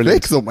chunk that's of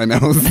brilliant. Vicks up my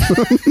nose.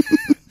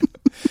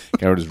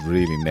 Garrett is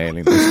really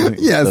nailing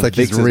this. Yeah, it's The like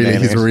he's Vicks is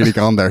nailing it. really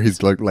gone there.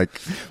 He's like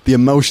the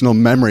emotional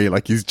memory,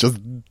 like he's just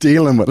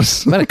dealing with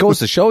it. Man, it goes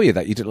to show you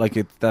that you did like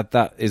it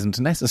that isn't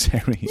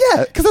necessary.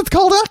 Yeah, because it's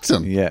called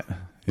acting. Yeah.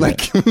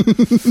 Like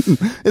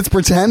it's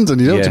pretending.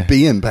 You don't have Yeah. to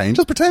be in pain.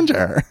 Just pretend you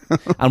are.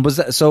 And was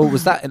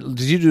that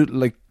did you do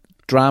like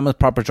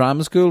proper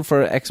drama school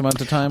for X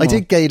amount of time? I or?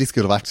 did Gaiety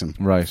School of Acting,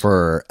 Right.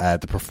 for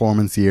the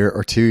performance year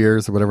or 2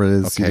 years or whatever it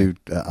is Okay. you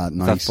do at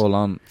night. That's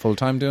full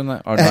time doing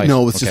that? Or night?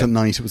 No, it was just Okay. at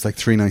night. It was like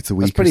 3 nights a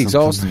week. That's pretty or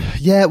something.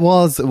 exhausting. Yeah, it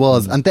was.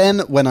 And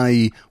then when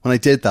I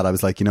did that, I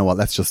was like, you know what?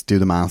 Let's just do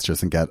the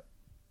masters and get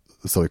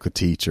so I could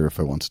teach, or if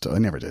I wanted to. I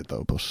never did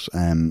though, but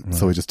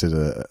so I just did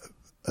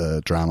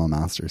a drama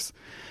masters,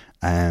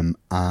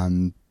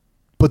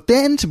 but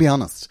then to be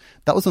honest,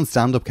 that was when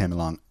stand up came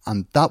along,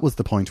 and that was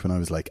the point when I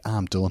was like,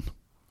 I'm done.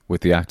 With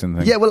the acting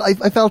thing. Yeah, well, I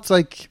felt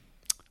like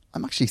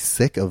I'm actually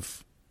sick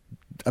of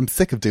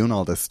doing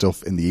all this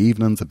stuff in the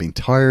evenings. I've been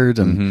tired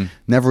and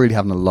never really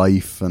having a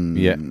life, and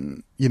Yeah.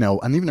 you know,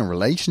 and even a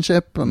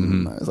relationship.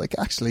 And I was like,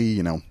 actually,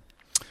 you know.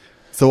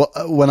 So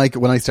when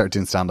I started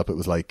doing stand up, it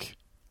was like,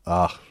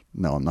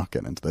 no, I'm not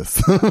getting into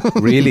this.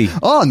 Really?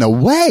 Oh, no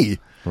way.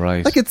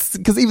 Right. Like it's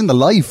because even the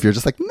life, you're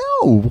just like,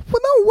 no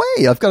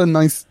way. I've got a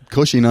nice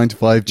cushy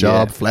 9-to-5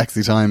 job, Yeah.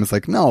 flexi time. It's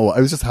like, no,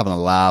 I was just having a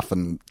laugh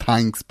and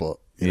thanks, but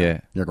you know, Yeah.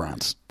 you're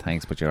grand.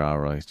 Thanks, but you're all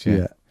right.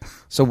 Yeah.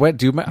 So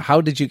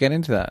how did you get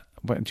into that?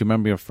 Do you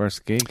remember your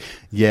first gig?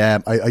 Yeah,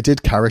 I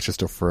did character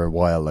stuff for a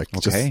while, like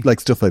Okay. just like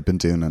stuff I'd been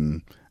doing,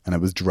 and it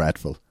was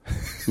dreadful.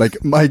 Like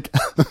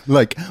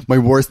my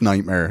worst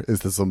nightmare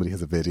is that somebody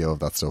has a video of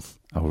that stuff.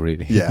 Oh,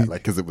 really? Yeah,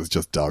 like because it was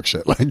just dog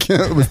shit. Like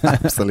it was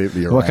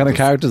absolutely horrendous. What kind of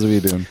characters were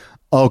you doing?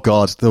 Oh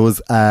God, there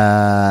was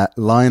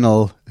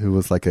Lionel, who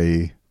was like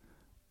a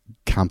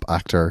camp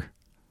actor.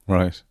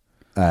 Right.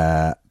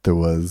 There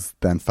was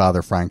then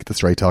Father Frank, the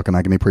straight talking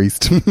agony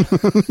priest.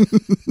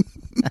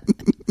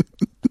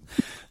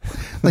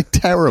 Like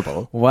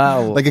terrible.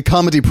 Wow. Like a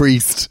comedy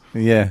priest.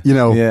 Yeah. You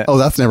know, Yeah. oh,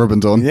 that's never been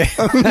done. Yeah.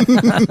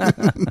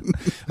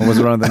 It was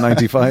around the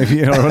 95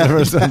 year or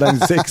whatever,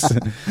 96.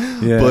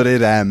 Yeah. But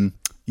it,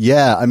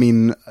 yeah, I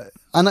mean,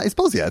 and I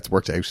suppose, yeah, it's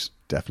worked out,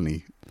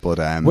 definitely. But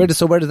where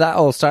did that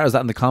all start? Was that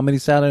in the Comedy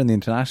Cellar in the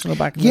International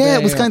back in the day?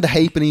 it was kind of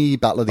halfpenny,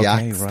 Battle of the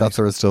Okay, Acts, right. that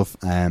sort of stuff.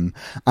 And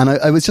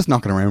I was just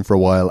knocking around for a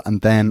while,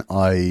 and then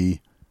I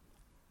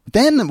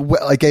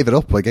gave it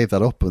up. I gave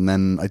that up, and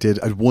then I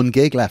had one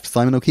gig left.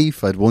 Simon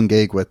O'Keefe. I had one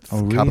gig with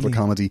Capital really?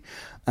 Comedy,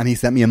 and he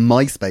sent me a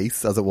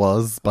MySpace, as it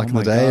was back in the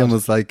my day, God. and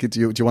was like, "Do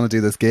you want to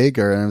do this gig?"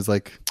 And I was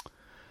like,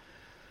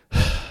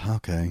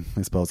 "Okay,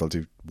 I suppose I'll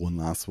do one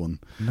last one."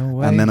 No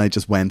way. And then I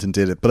just went and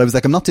did it. But I was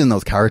like, I'm not doing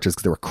those characters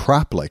because they were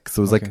crap. Like,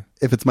 so I was like,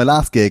 if it's my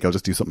last gig, I'll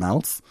just do something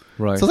else.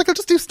 Right. So I was like, I'll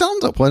just do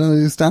stand up. Why don't I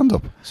do stand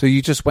up? So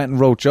you just went and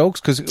wrote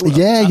jokes?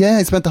 Yeah.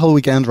 I spent the whole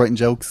weekend writing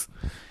jokes.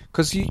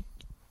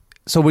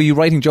 So were you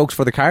writing jokes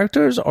for the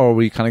characters, or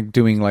were you kind of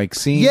doing like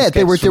scenes? Yeah,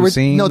 they were.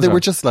 Scenes, No, they or? were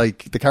just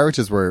like the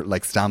characters were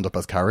like stand up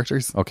as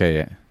characters. Okay,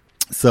 yeah.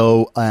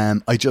 So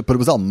but it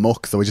was all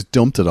muck. So I just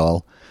dumped it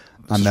all,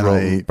 and Just then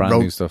wrote I brand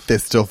wrote new stuff.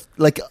 this stuff.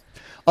 Like,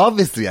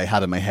 obviously, I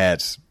had in my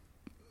head,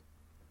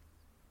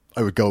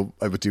 I would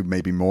do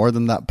maybe more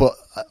than that. But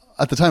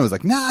at the time, I was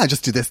like, nah,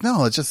 just do this.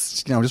 No,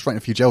 just just writing a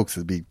few jokes.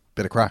 It'd be a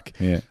bit of crack.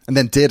 Yeah. And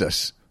then did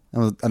it,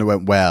 and it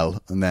went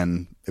well. And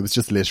then it was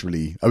just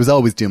literally, I was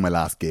always doing my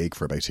last gig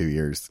for about 2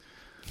 years.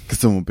 Because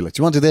someone would be like,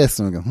 "Do you want to do this?"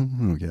 And I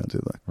go, "Okay, I'll do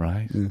that."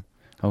 Right. Yeah.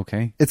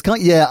 Okay. It's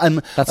kind,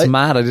 and That's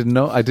mad.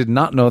 I did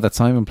not know that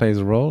Simon plays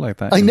a role like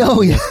that. I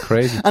know, yeah. That's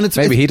crazy. And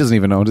maybe he doesn't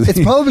even know. Does It's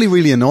he? probably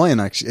really annoying.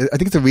 Actually, I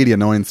think it's a really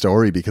annoying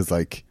story because,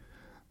 like,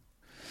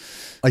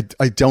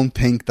 I don't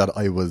think that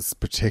I was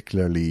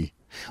particularly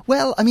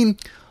well. I mean,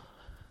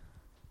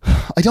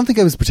 I don't think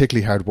I was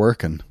particularly hard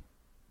working,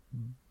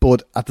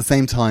 but at the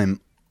same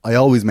time, I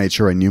always made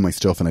sure I knew my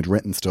stuff and I'd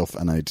written stuff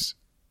and I'd,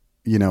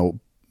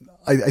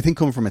 I think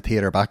coming from a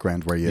theatre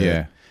background where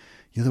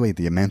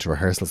the amount of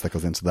rehearsals that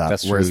goes into that.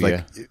 That's whereas, true,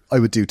 like, I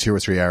would do 2 or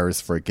 3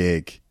 hours for a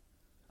gig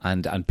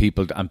and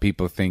people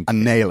think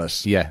and nail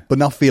it, Yeah. but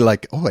not feel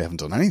like, oh, I haven't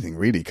done anything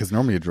really, because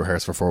normally you'd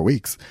rehearse for 4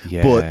 weeks.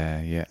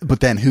 Yeah. But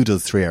then who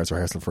does 3 hours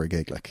rehearsal for a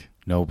gig? Like,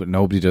 No, but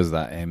nobody does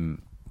that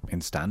in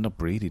stand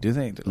up, really, do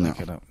they?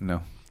 Like, I don't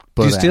know.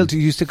 But, do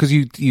you still because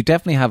you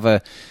definitely have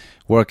a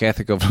work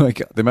ethic of,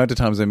 like, the amount of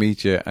times I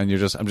meet you and I'm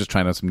just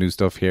trying out some new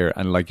stuff here,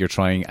 and like you're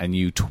trying a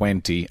new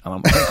 20 and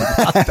I'm like,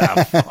 what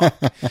the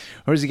fuck?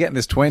 Where's he getting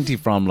this 20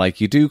 from? Like,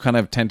 you do kind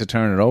of tend to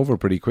turn it over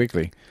pretty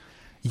quickly.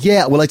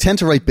 yeah, well, I tend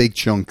to write big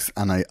chunks,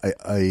 and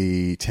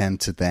I tend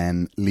to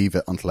then leave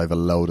it until I have a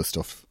load of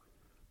stuff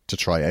to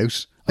try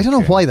out. I don't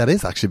know why that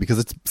is, actually, because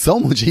it's so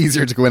much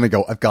easier to go in and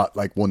go, I've got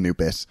like one new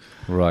bit.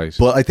 Right.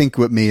 But I think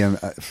with me,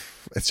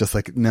 it's just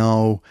like,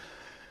 no,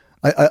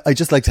 I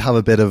just like to have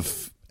a bit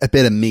of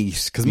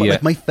meat, because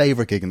my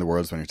favorite gig in the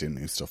world is when you're doing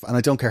new stuff, and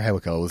I don't care how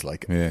it goes.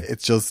 Like,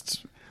 it's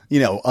just,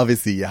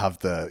 obviously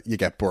you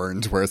get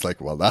burned, where it's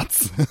like, well,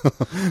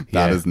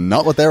 that is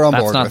not what they're on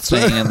board with. That's not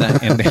saying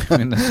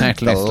in the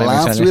title The list. let me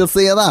last tell you. we'll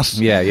see of that.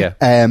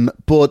 Yeah.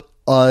 But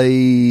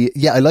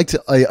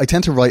I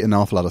tend to write an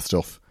awful lot of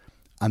stuff,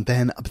 but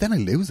then I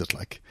lose it.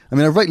 Like, I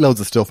mean, I write loads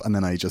of stuff and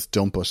then I just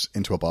dump it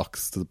into a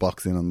box. There's a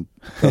box in, and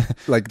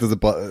like there's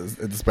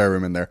a spare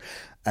room in there,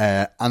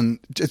 and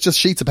it's just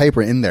sheets of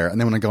paper in there. And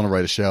then when I'm going to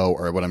write a show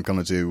or when I'm going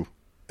to do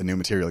a new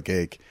material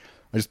gig,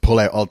 I just pull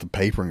out all the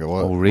paper and go,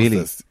 "Oh, really?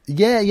 What's this?"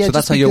 Yeah. So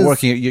that's how you're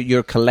working.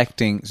 You're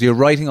collecting. So you're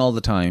writing all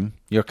the time.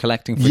 You're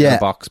collecting for your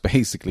box,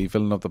 basically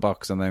filling up the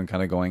box, and then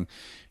kind of going,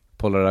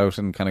 pull it out,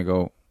 and kind of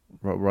go,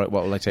 right,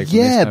 what will I take? From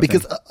this kind of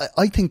because thing?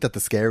 I think that the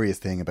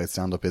scariest thing about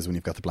stand up is when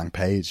you've got the blank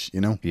page.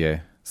 Yeah.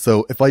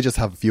 So if I just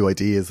have a few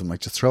ideas, I'm like,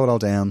 just throw it all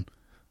down.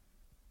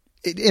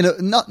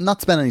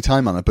 Not spend any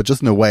time on it, but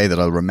just in a way that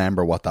I'll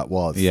remember what that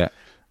was. Yeah.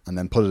 And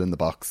then put it in the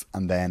box.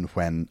 And then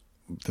when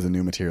there's a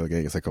new material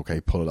gig, it's like, okay,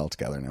 pull it all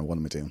together now. What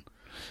am I doing?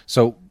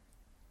 So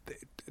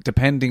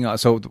depending on,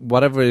 so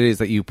whatever it is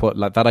that you put,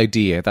 like that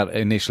idea, that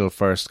initial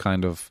first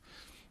kind of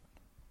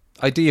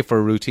idea for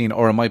a routine,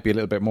 or it might be a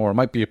little bit more, it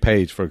might be a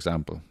page, for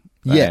example.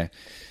 Yeah.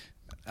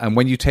 And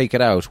when you take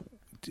it out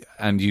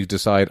and you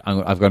decide,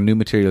 I've got a new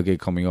material gig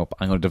coming up,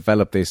 I'm going to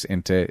develop this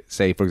into,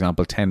 say, for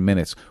example, 10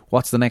 minutes.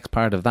 What's the next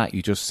part of that?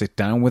 You just sit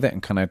down with it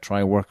and kind of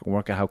try work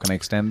out, how can I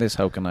extend this?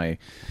 How can I...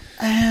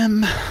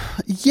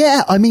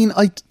 Yeah, I mean,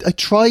 I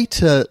try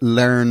to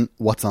learn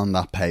what's on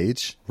that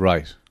page.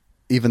 Right.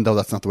 Even though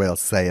that's not the way I'll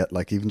say it.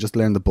 Like, even just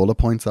learn the bullet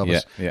points of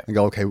it. Yeah. And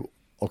go,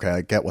 okay,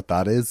 I get what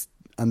that is.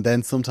 And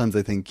then sometimes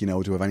I think, do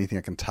I have anything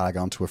I can tag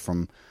onto it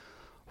from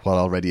what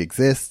already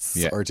exists?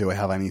 Yeah. Or do I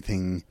have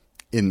anything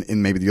in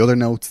maybe the other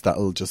notes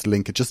that'll just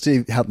link it, just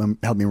to help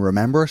me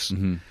remember it?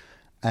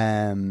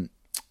 Mm-hmm.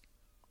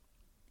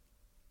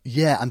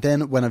 Yeah, and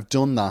then when I've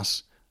done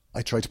that,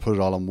 I try to put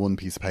it all on one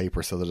piece of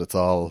paper so that it's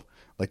all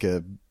like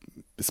a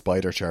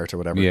spider chart or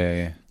whatever.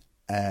 Yeah.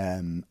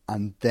 And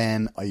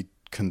then I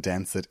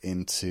condense it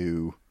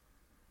into,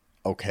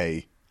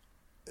 okay,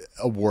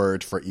 a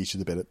word for each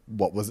of the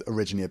what was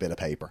originally a bit of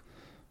paper.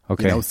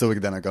 Okay. You know, so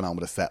then I've gone on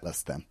with a set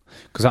list then.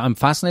 Because I'm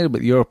fascinated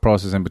with your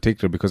process in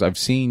particular, because I've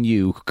seen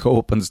you go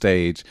up on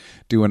stage,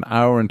 do an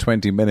hour and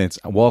 20 minutes,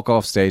 and walk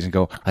off stage and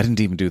go, I didn't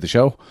even do the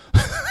show.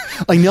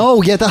 I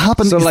know, yeah, that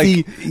happened. So, You like,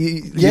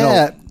 see, you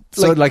know,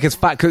 so like it's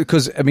fact,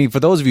 because I mean, for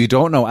those of you who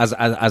don't know, as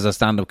a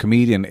stand-up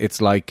comedian, it's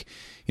like,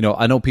 you know,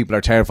 I know people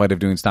are terrified of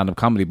doing stand-up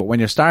comedy, but when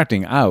you're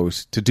starting out,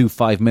 to do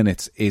 5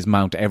 minutes is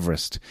Mount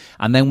Everest.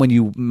 And then when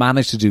you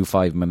manage to do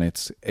 5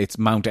 minutes, it's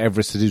Mount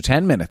Everest to do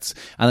 10 minutes.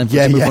 And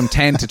then to move from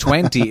 10 to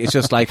 20, it's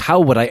just like,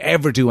 how would I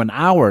ever do an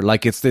hour?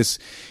 Like, it's this,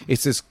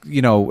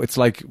 you know, it's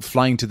like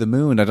flying to the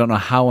moon. I don't know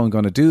how I'm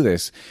going to do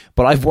this.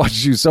 But I've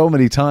watched you so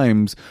many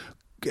times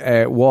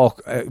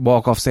walk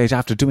off stage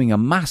after doing a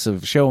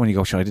massive show, and you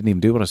go, sure, I didn't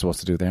even do what I was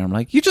supposed to do there. I'm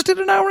like, you just did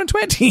an hour and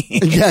 20.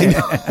 Yeah, I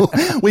know.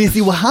 Well, you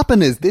see, what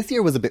happened is this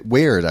year was a bit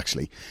weird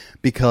actually,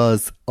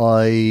 because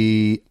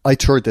I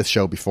toured this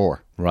show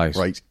before.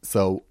 Right.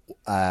 So,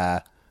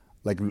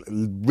 like,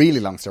 really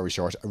long story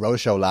short, I wrote a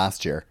show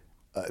last year,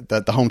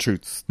 the Home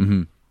Truths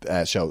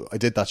show. I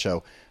did that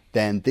show.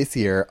 Then this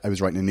year, I was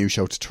writing a new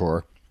show to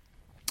tour,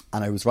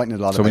 and I was writing a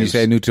lot. So when you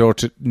say a new tour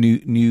to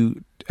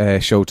new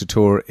show to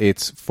tour,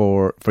 it's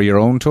for your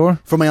own tour?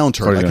 For my own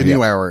tour, like a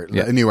new hour,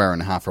 Yeah. a new hour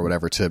and a half or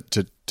whatever to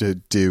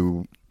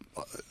do.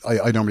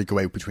 I normally go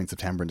out between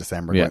September and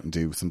December, go out and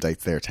do some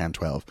dates there, 10,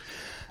 12.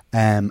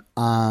 And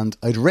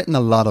I'd written a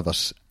lot of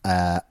it,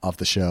 of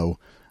the show,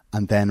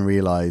 and then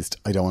realised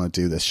I don't want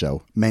to do this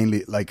show.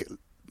 Mainly, like,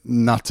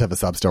 not to have a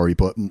sad story,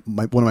 but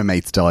one of my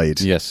mates died.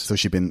 Yes. So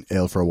she'd been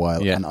ill for a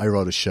while, and I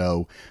wrote a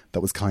show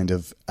that was kind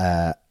of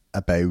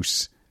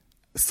about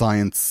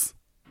science,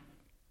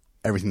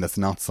 everything that's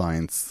not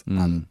science,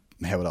 and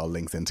how it all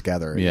links in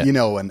together. Yeah. You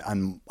know,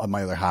 and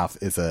my other half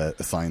is a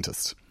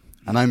scientist.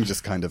 And I'm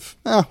just kind of,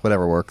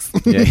 whatever works.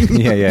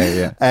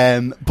 Yeah.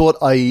 But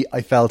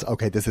I felt,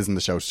 okay, this isn't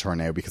the show to tour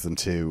now, because I'm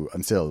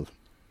still,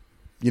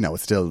 you know,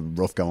 it's still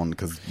rough going,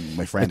 because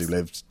my friend who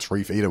lived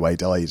 3 feet away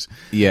died.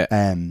 Yeah.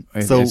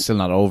 So it's still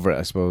not over it,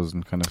 I suppose,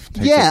 and kind of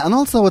and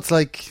also it's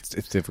like,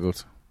 it's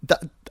difficult.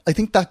 I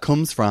think that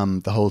comes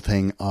from the whole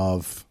thing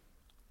of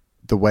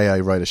the way I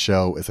write a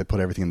show is I put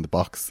everything in the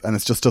box, and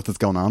it's just stuff that's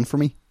going on for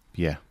me.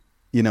 Yeah.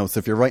 You know, so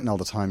if you're writing all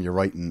the time, you're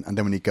writing, and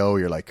then when you go,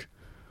 you're like,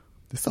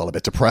 this is all a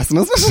bit depressing,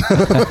 isn't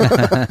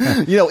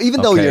it? You know,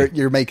 even though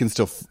you're making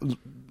stuff,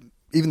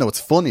 even though it's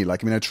funny,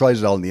 like, I mean, I tried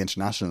it all in the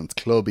International, and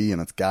it's clubby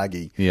and it's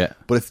gaggy,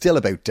 but it's still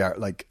about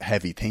like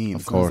heavy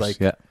themes. Of course, like,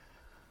 yeah.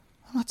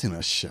 I'm not doing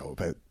a show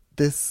about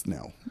this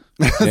now.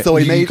 Yeah. So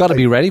you got to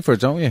be ready for it,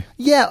 don't you?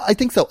 Yeah, I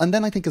think so. And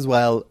then I think as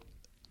well,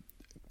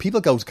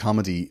 people go to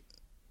comedy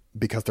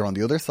because they're on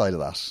the other side of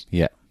that.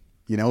 Yeah.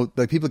 You know,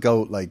 like, people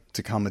go like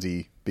to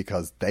comedy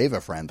because they have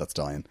a friend that's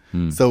dying.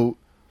 So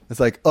it's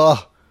like,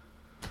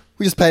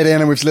 we just paid in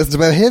and we've listened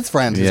about his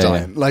friend who's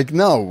dying. Like,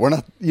 no, we're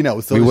not, you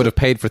know. So we would have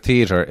paid for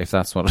theatre if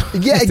that's what...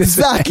 Yeah,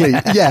 exactly.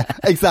 Yeah,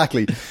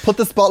 exactly. Put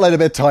the spotlight a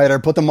bit tighter,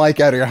 put the mic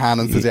out of your hand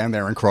and sit down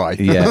there and cry.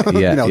 Yeah.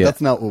 You know,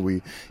 that's not what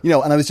we... You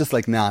know, and I was just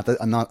like, nah,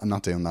 I'm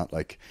not doing that.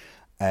 Like,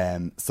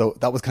 so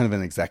that was kind of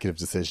an executive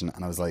decision,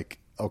 and I was like,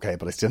 okay,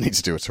 but I still need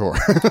to do a tour.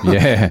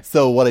 Yeah.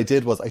 So what I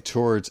did was I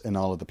toured in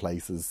all of the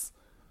places.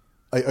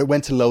 I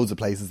went to loads of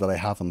places that I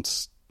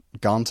haven't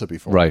gone to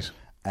before. Right.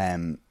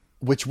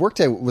 Which worked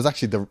out, was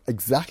actually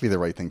exactly the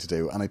right thing to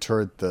do. And I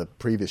toured the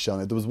previous show.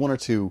 Now, there was 1 or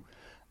 2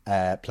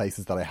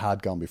 places that I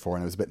had gone before,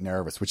 and I was a bit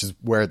nervous, which is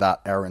where that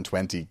hour and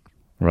 20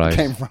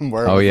 came from.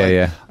 Where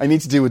I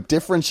need to do a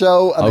different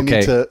show, and I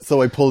need to.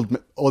 So I pulled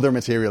other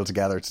material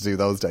together to do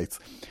those dates.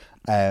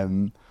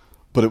 But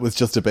it was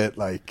just a bit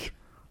like,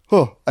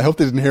 I hope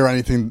they didn't hear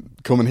anything,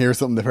 come and hear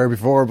something they've heard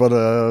before, but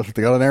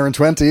they got an hour and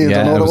 20. And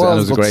don't know what it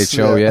was a great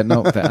show. Yeah,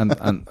 no,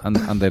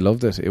 and they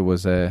loved it. It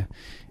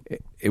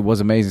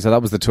was amazing. So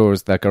that was the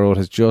tours that Garrod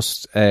has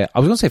just... I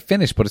was going to say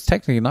finished, but it's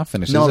technically not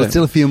finished. No, there's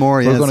still a few more.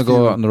 We're going to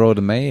go out on the road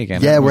in May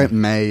again. Yeah, we're in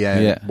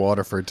May.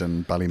 Waterford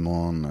and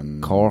Ballymun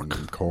and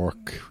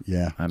Cork,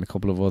 yeah, and a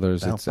couple of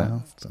others.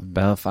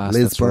 Belfast,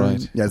 Lisbon. That's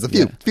right. Yeah, there's a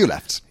few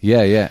left.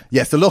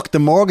 Yeah. So look, the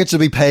mortgage will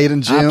be paid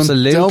in June.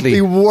 Absolutely. Don't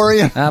be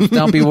worrying.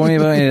 Don't be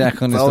worrying about any of that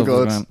kind of all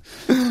stuff.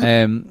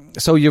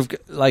 Good. So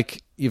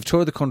you've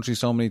toured the country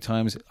so many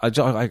times. I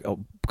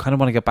kind of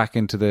want to get back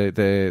into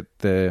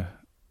the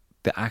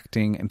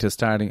acting, into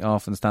starting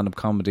off in stand-up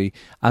comedy.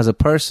 As a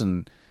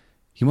person,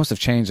 you must have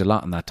changed a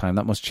lot in that time.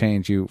 That must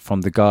change you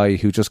from the guy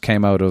who just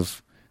came out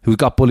of, who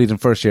got bullied in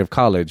first year of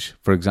college,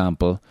 for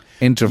example,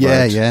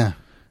 introvert. Yeah.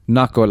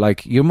 Not go,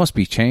 like, you must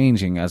be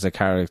changing as a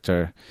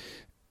character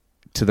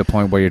to the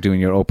point where you're doing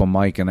your open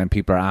mic and then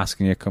people are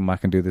asking you, come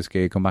back and do this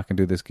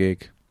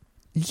gig.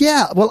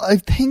 Yeah, well, I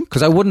think...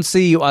 Because I wouldn't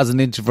see you as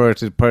an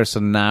introverted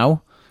person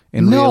now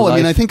in real life. I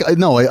mean, I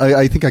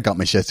think I got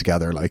my shit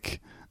together, like,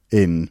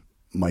 in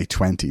my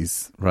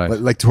 20s, right?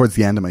 Like towards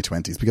the end of my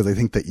 20s, because I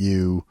think that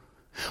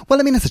well,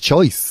 I mean, it's a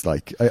choice.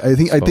 Like, I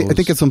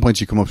think at some point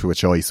you come up to a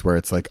choice where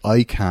it's like,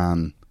 I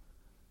can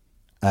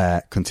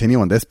continue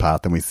on this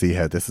path and we see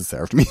how this has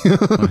served me,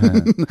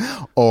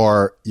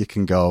 or you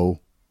can go,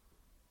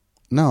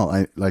 no,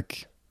 I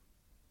like,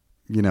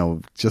 you know,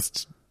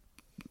 just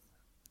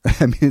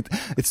I mean,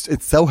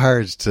 it's so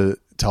hard to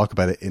talk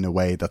about it in a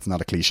way that's not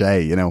a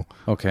cliche, you know?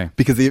 Okay.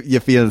 Because you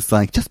feel it's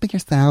like, just be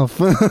yourself,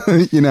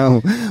 you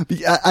know?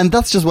 And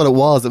that's just what it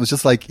was. It was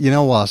just like, you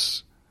know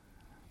what?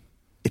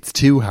 It's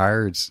too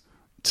hard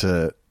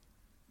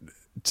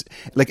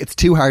it's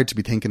too hard to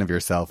be thinking of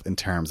yourself in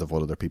terms of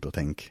what other people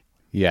think.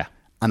 Yeah.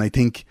 And I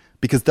think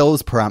because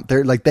those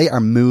they're like, they are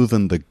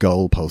moving the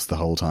goalpost the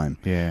whole time.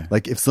 Yeah.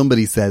 Like if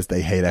somebody says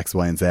they hate X,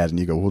 Y, and Z, and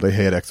you go, well, they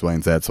hate X, Y,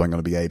 and Z, so I'm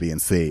going to be A, B,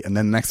 and C. And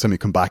then the next time you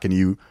come back and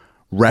you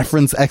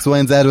reference X, Y,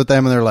 and Z with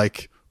them, and they're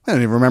like, I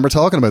don't even remember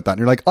talking about that. And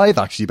you're like, I've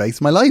actually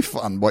based my life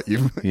on what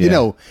you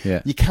know,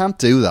 you can't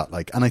do that.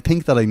 Like, and I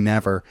think that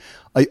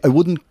I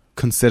wouldn't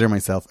consider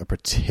myself a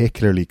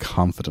particularly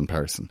confident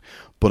person,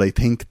 but I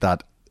think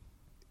that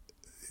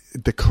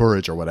the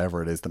courage or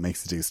whatever it is that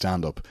makes you do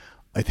stand up,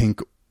 I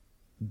think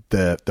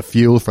the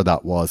fuel for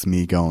that was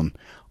me going,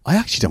 I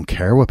actually don't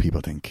care what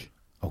people think.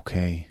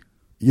 Okay.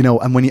 You know,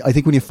 and I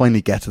think when you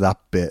finally get to that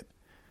bit,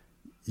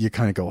 you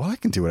kind of go, I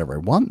can do whatever I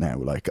want now.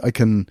 Like I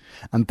can,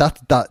 and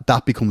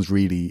that becomes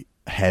really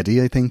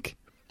heady, I think.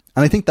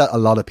 And I think that a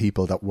lot of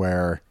people that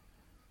were,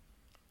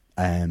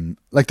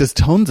 like there's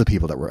tons of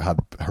people that had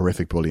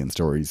horrific bullying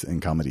stories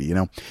in comedy, you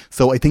know?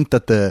 So I think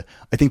that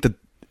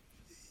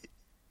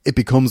it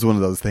becomes one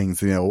of those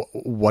things, you know,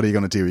 what are you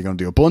going to do? Are you going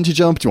to do a bungee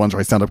jump? Do you want to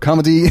try stand-up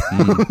comedy?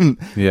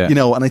 Yeah. You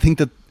know, and I think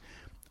that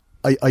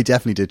I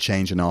definitely did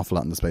change an awful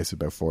lot in the space of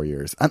about 4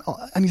 years.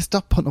 And you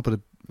stop putting up with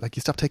it, like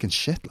you stop taking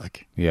shit,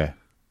 like. Yeah.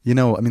 You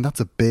know, I mean,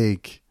 that's a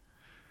big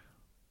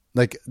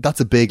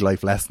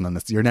life lesson,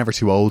 and you're never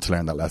too old to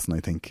learn that lesson, I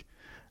think.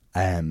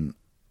 And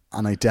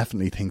I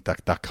definitely think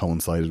that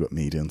coincided with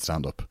me doing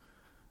stand-up,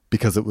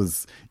 because it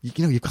was, you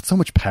know, you've got so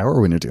much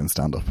power when you're doing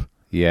stand-up.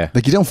 Yeah.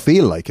 Like, you don't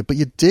feel like it, but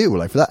you do.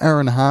 Like, for that hour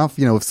and a half,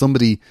 you know, if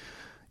somebody,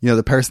 you know,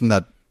 the person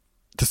that,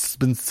 there's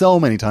been so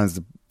many times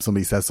that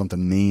somebody says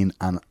something mean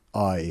and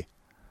I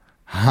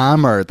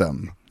hammer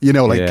them, you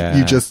know, like,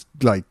 you just,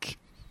 like...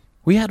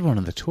 We had one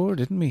on the tour,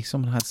 didn't we?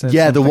 Someone had said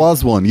there something.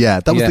 was one,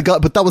 that was the guy,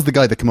 but that was the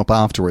guy that came up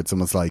afterwards and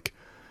was like,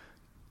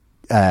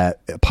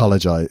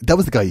 apologise. That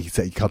was the guy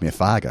he called me a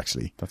fag,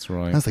 actually. That's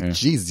right. And I was like,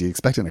 Jesus, you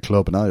expect it in a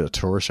club and not at a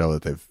tour show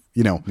that they've,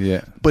 you know.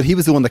 Yeah. But he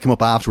was the one that came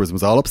up afterwards and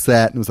was all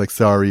upset and was like,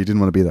 sorry, you didn't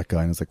want to be that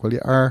guy. And I was like, well,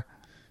 you are,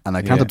 and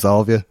I can't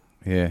absolve you.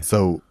 Yeah.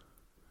 So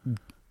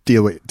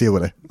deal with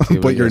it.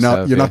 But you're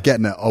not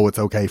getting it. Oh, it's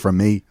okay from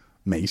me,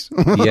 mate.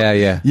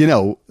 Yeah. You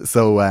know.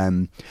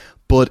 So,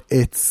 but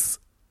it's,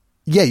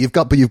 you've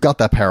got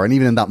that power. And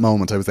even in that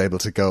moment, I was able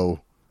to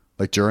go,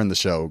 like, during the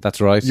show.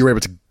 That's right. I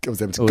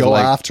was able to go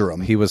like, after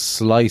him. He was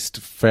sliced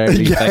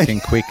fairly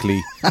fucking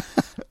quickly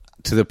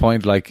to the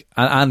point, like,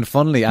 and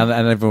funnily, and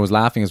everyone was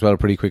laughing as well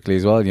pretty quickly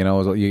as well. You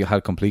know, you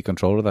had complete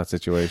control of that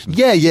situation.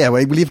 Yeah.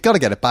 Well, you've got to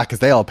get it back because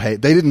they all pay.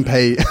 They didn't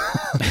pay.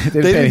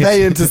 They didn't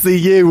pay him to see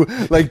you,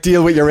 like,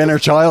 deal with your inner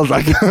child.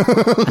 Like,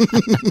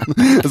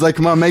 it's like,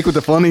 come on, make with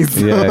the funnies.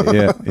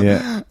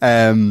 Yeah.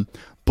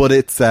 But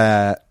it's,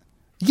 I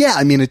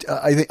mean,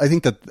 I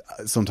think that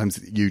sometimes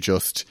you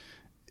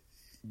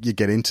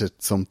get into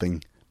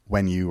something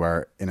when you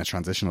are in a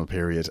transitional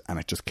period and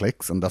it just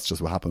clicks, and that's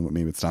just what happened with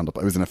me with stand-up.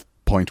 I was in a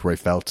point where I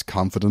felt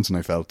confident and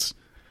I felt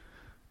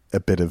I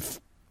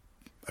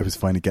was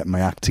finally getting my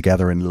act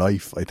together in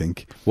life, I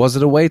think. Was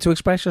it a way to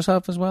express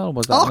yourself as well?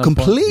 Was that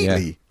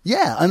completely.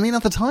 Yeah. I mean,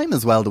 at the time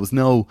as well, there was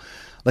no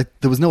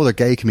other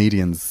gay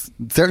comedians,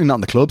 certainly not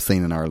in the club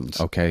scene in Ireland.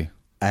 Okay.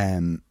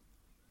 None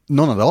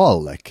at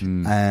all, like.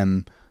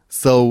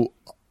 So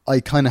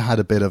I kind of had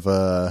a bit of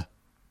a,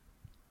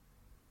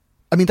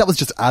 I mean, that was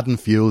just adding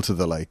fuel to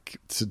the, like,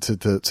 to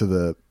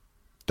the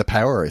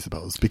power, I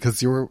suppose,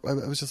 because I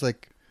was just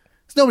like,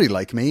 there's nobody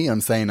like me.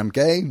 I'm saying I'm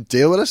gay,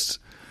 deal with it.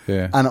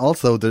 Yeah. And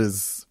also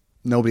there's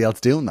nobody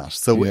else doing that.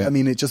 So, I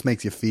mean, it just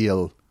makes you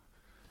feel...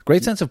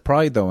 Great sense of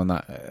pride, though, in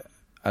that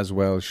as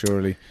well,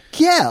 surely.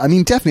 Yeah, I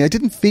mean, definitely. I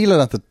didn't feel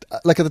it at the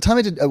time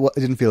I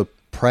didn't feel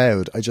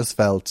proud. I just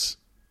felt,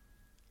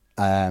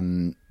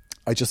 that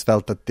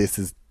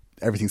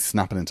everything's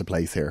snapping into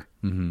place here.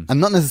 Mm-hmm.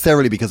 And not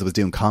necessarily because I was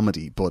doing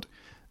comedy, but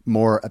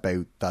more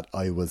about that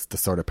I was the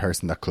sort of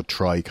person that could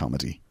try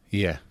comedy.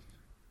 Yeah.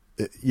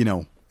 You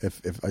know,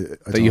 if I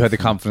that you had the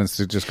confidence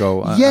to just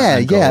go.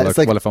 It's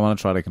like, well, if I want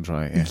to try, I can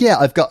try. Yeah,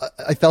 I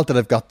felt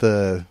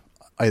that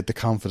I had the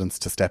confidence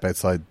to step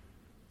outside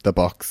the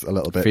box a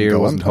little bit.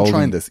 Fear and go, I'm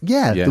trying this.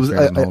 Yeah,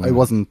 I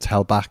wasn't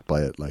held back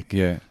by it. Like,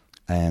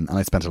 and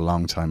I spent a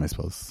long time, I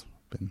suppose.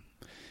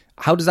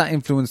 How does that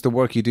influence the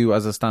work you do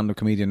as a stand-up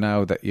comedian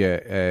now, that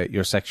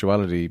your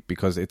sexuality?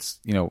 Because it's,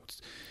 you know,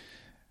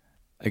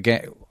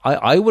 again,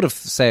 I would have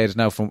said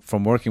now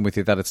from working with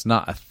you that it's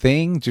not a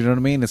thing. Do you know what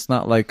I mean? It's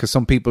not like, because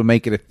some people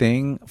make it a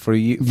thing for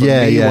you. For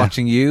me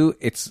watching you,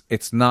 it's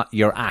not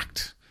your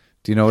act.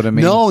 Do you know what I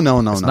mean? No.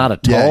 It's not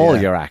at all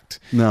your act.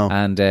 No.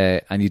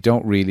 And you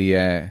don't really,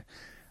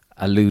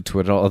 allude to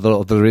it.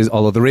 Although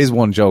there is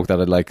one joke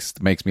that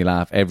makes me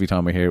laugh every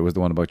time I hear it, was the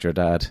one about your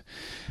dad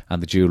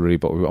and the jewellery,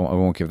 but I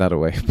won't give that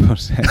away.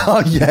 But,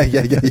 oh yeah.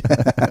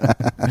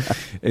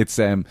 It's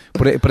but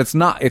it's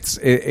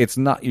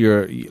not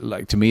your,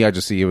 like, to me, I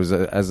just see you as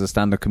a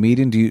stand-up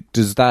comedian.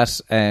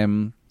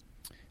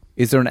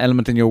 Is there an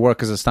element in your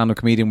work as a stand-up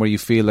comedian where you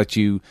feel that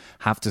you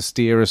have to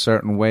steer a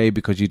certain way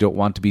because you don't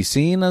want to be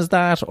seen as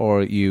that,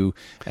 or you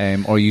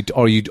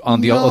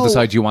on the other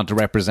side you want to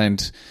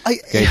represent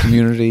gay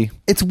community?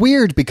 It's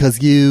weird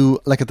because you,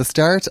 like, at the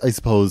start, I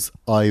suppose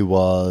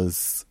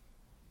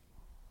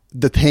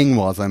the thing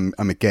was I'm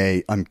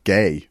gay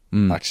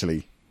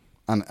actually,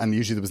 and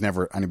usually there was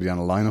never anybody on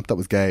a lineup that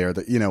was gay, or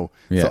that, you know.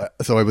 Yeah.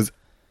 So I was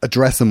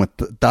addressing with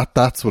that.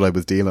 That's what I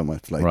was dealing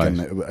with, like, right.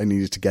 And I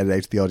needed to get it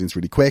out to the audience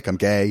really quick. I'm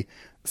gay,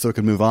 so I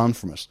could move on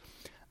from it.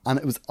 And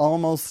it was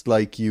almost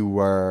like you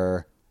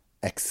were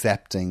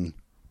accepting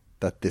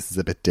that this is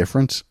a bit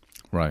different,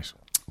 right?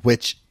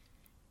 Which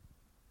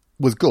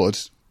was good,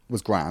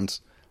 was grand,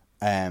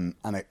 and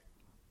I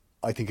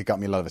think it got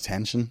me a lot of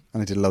attention,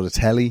 and I did a lot of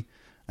telly.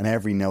 And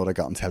every note I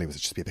got on telly was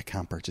just be a bit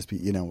camper, just be,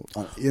 you know.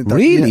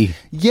 Really? You know,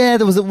 yeah,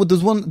 there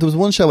was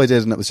one show I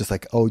did, and it was just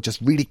like, oh,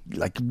 just really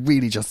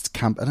just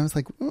camp. And I was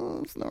like,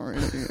 oh, it's not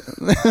really.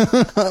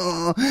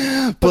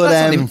 but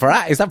that's not even for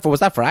was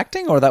that for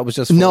acting, or that was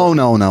just for, no.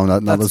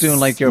 That was doing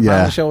like your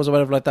panel shows or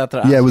whatever like that.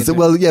 Yeah, it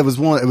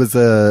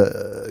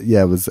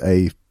was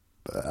a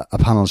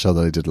panel show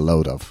that I did a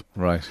load of.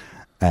 Right.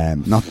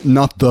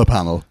 Not the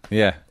panel.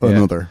 Yeah.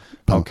 Another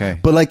panel. Okay.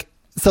 But like,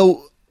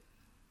 so.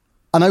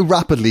 And I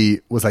rapidly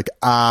was like,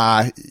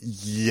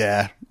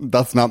 yeah,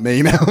 that's not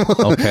me now.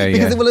 Okay,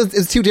 because yeah.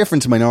 It's too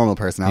different to my normal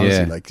personality.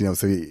 Yeah. Like, you know,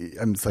 so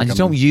I'm just like, and you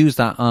don't use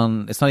that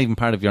on. It's not even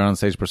part of your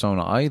onstage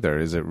persona either,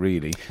 is it?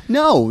 Really?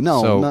 No,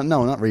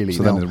 not really.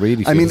 So then it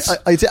really. I mean,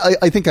 I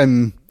think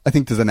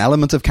there's an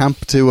element of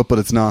camp to it, but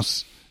it's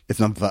not. It's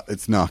not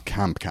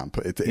camp.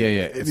 It's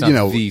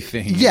not the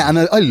thing. Yeah, and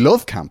I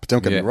love camp.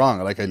 Don't get me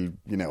wrong. Like,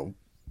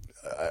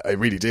 I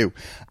really do.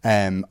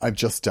 I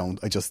just don't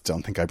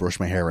think I brush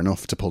my hair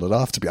enough to pull it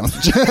off, to be honest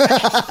with you.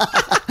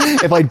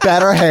 If I'd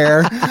better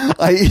hair,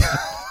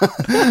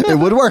 it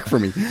would work for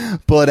me.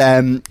 But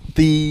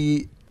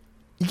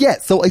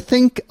so I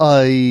think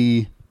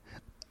I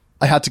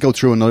had to go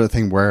through another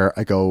thing where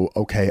I go,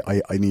 okay,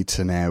 I need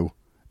to now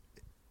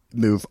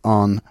move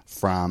on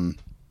from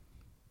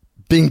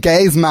being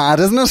gay is mad,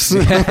 isn't it?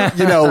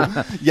 You know,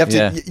 you have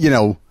to, you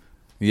know,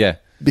 yeah,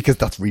 because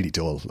that's really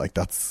dull. Like,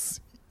 that's,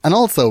 and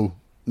also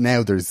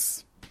now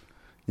there's,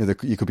 you know,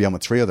 you could be on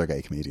with 3 other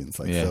gay comedians.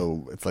 Like,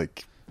 so it's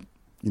like,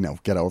 you know,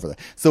 get over that.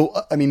 So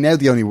I mean, now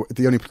the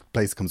only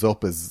place it comes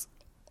up is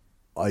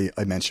I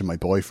mention my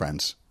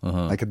boyfriend.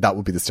 Like, that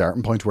would be the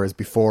starting point. Whereas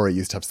before, I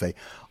used to have to say,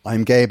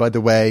 I'm gay, by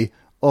the way.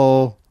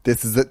 Oh,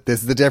 this is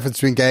the difference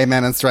between gay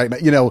men and straight men,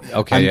 you know.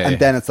 Okay, and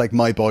then it's like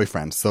my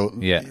boyfriend. So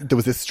there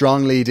was this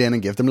strong lead in,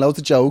 and give them loads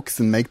of jokes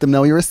and make them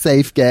know you're a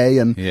safe gay,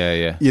 and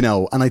you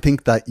know. And I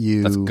think that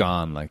that's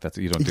gone. Like, that's,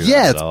 you don't do that.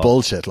 Yeah, it's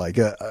bullshit. Like,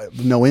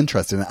 no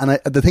interest in it. And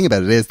the thing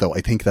about it is, though,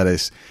 I think that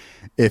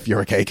if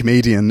you're a gay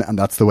comedian and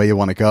that's the way you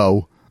want to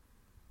go,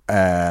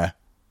 I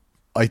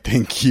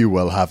think you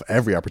will have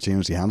every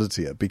opportunity handed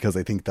to you, because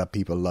I think that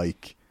people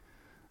like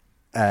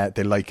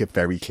it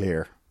very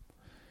clear.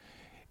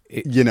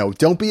 You know,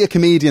 don't be a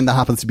comedian that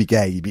happens to be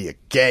gay. Be a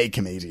gay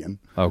comedian.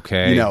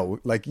 Okay. You know,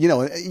 like, you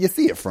know, you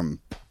see it from,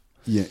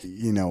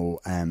 you know,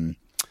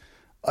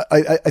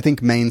 I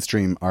think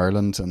mainstream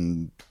Ireland,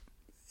 and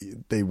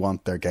they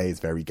want their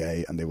gays very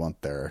gay, and they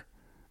want their,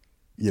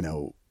 you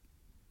know,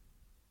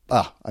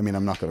 I mean,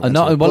 I'm not going to.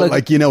 No, well,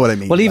 like, you know what I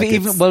mean. Well,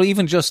 like,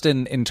 even just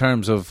in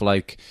terms of,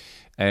 like,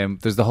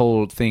 there's the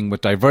whole thing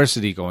with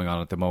diversity going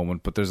on at the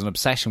moment, but there's an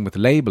obsession with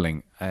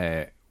labeling.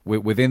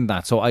 Within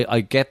that, so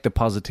I get the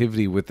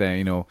positivity with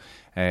you know,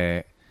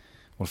 well,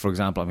 for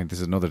example, I mean,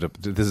 this is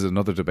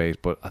another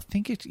debate, but I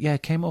think it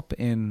came up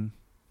in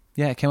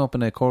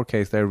a court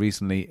case there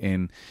recently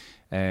in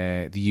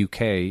the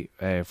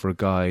UK for a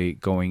guy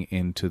going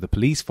into the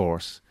police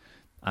force,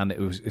 and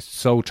it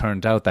so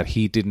turned out that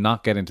he did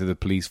not get into the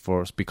police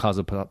force because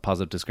of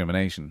positive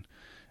discrimination,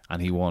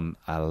 and he won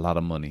a lot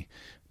of money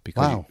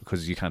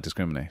because you can't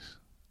discriminate.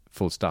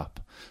 Full stop.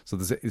 So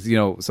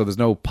there's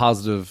no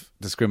positive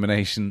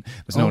discrimination.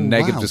 There's no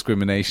negative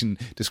discrimination.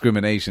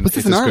 Discrimination is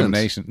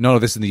discrimination. No,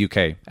 this is in the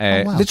UK.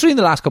 Literally in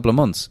the last couple of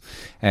months.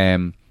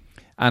 And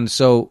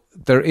so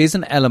there is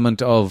an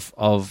element of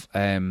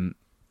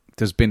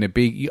there's been a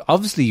big.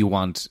 Obviously, you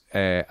want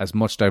as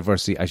much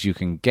diversity as you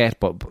can get,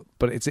 but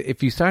it's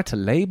if you start to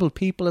label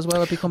people as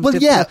well, it becomes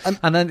difficult. Yeah,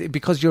 and then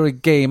because you're a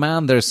gay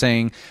man, they're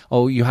saying,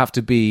 oh, you have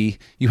to be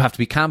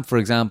camp, for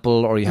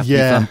example, or you have to be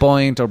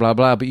flamboyant, or blah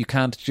blah. But you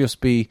can't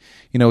just be,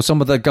 you know,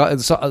 some of the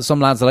guys, some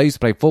lads that I used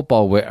to play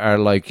football with are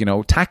like, you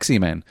know, taxi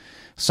men.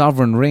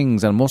 Sovereign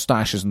rings and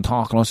mustaches and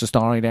talking us a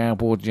story there,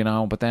 but you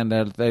know, but then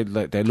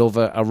they love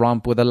a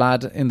romp with a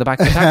lad in the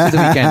back of the taxi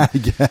the weekend.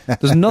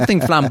 There's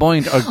nothing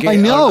flamboyant or gay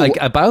or like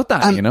about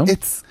that, and you know. You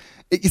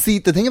see,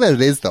 the thing about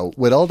it is, though,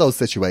 with all those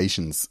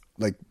situations,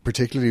 like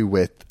particularly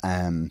with,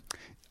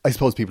 I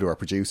suppose people who are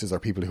producers are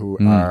people who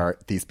are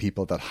these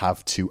people that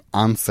have to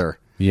answer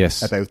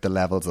Yes. about the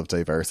levels of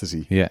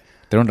diversity. Yeah.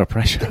 They're under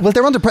pressure. Well,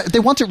 they're they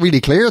want it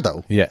really clear,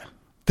 though. Yeah.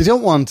 They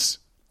don't want,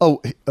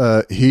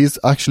 he's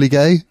actually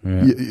gay.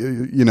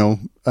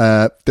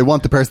 Yeah. They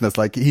want the person that's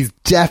like, he's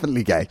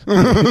definitely gay.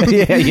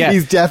 yeah.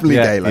 He's definitely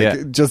gay.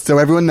 Like, just so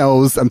everyone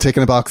knows, I'm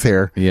ticking a box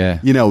here. Yeah.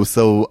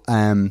 So,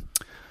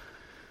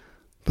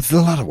 but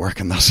there's a lot of work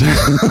in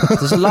that.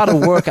 There's a lot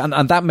of work, and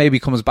that maybe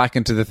comes back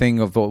into the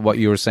thing of what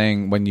you were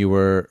saying when you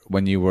were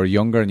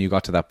younger and you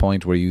got to that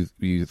point where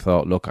you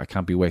thought, look, I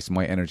can't be wasting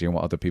my energy on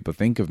what other people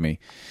think of me.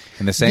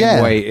 In the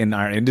same way, in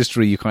our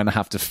industry, you kind of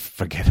have to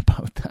forget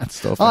about that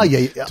stuff. Oh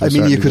yeah, I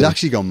mean, you could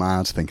actually go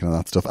mad thinking of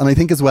that stuff. And I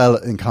think as well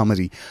in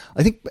comedy,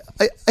 I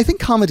think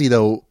comedy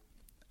though.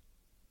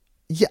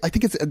 Yeah, I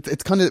think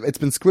it's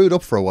been screwed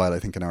up for a while. I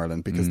think in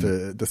Ireland because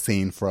the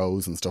scene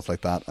froze and stuff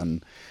like that,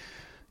 and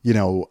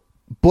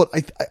But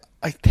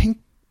I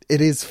think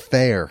it is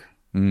fair.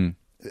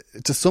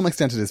 To some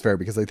extent, it is fair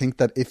because I think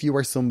that if you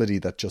are somebody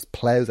that just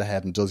plows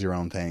ahead and does your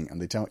own thing,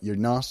 and you're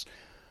not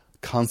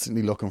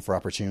constantly looking for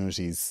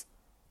opportunities.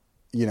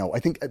 I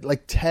think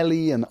like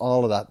telly and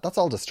all of that, that's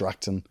all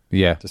distracting.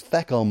 Yeah, just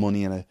feck all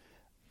money in it.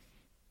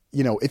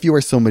 If you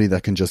are somebody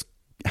that can just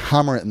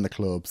hammer it in the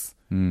clubs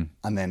and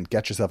then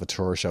get yourself a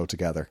tour show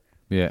together.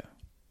 Yeah,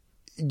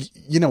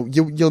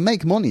 you'll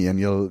make money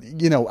and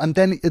and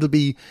then it'll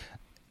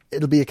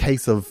be a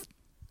case of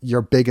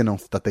you're big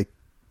enough that they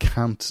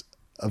can't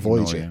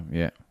avoid you.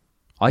 Yeah.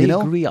 I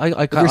agree.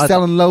 If you're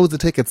selling loads of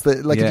tickets,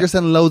 if you're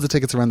selling loads of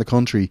tickets around the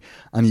country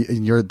and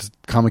you're a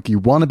comic, you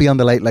want to be on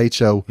the Late Late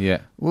Show. Yeah.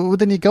 Well,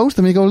 then you go to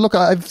them and you go, look,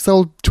 I've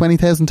sold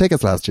 20,000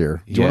 tickets last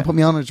year. Do you want to put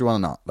me on or do you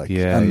want to not?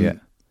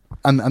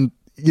 And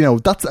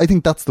I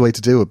think that's the way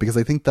to do it because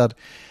I think that,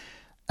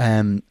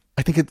 I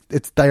think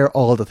it's there are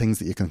all the things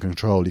that you can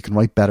control. You can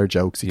write better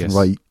jokes. You can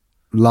write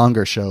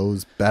longer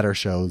shows, better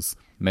shows.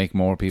 Make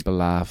more people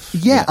laugh.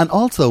 Yeah, and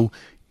also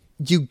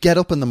you get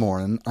up in the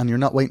morning and you're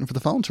not waiting for the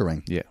phone to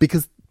ring. Yeah.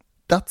 Because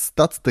that's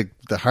the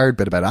hard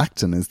bit about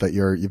acting is that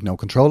you've no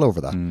control over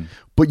that.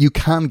 But you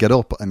can get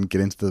up and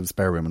get into the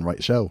spare room and write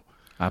a show.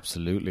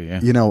 Absolutely,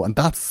 yeah. And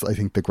that's I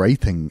think the great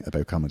thing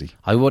about comedy.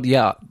 I would,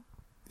 yeah,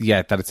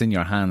 that it's in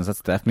your hands. That's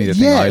definitely the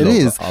thing I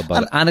love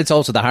about it. And it's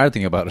also the hard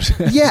thing about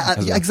it. Yeah,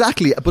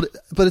 exactly. But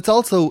it's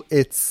also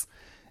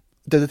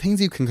they're the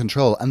things you can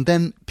control, and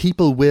then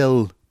people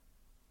will.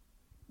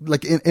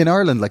 Like in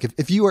Ireland, like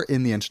if you are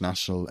in the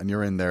International and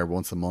you're in there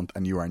once a month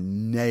and you are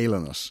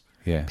nailing it,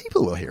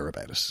 people will hear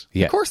about it.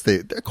 Yeah. Of course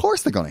they're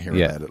going to hear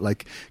about it.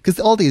 Like, because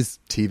all these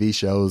TV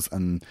shows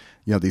and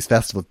these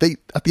festivals, they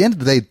at the end of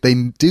the day they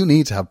do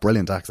need to have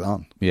brilliant acts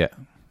on. Yeah.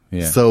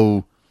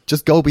 So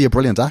just go be a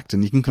brilliant act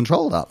and you can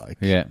control that. Like,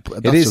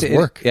 that's just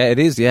work. It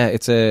is. Yeah,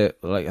 it's I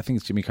think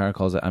it's Jimmy Carr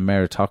calls it a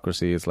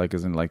meritocracy. It's like,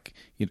 as in like,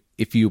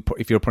 if you're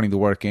putting the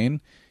work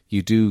in,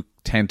 you do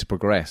tend to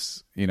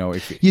progress, you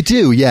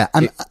do, yeah.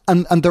 And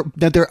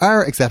there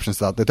are exceptions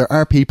to that there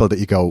are people that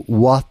you go,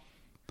 what,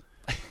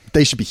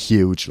 they should be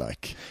huge,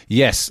 like,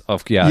 yes,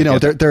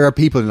 there are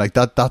people like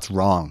that's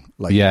wrong,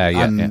 like,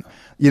 and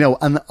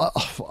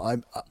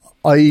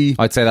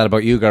I'd say that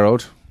about you,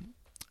 Garrod.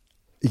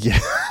 Yeah,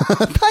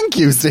 thank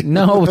you, Steve.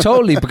 No,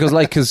 totally, because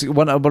I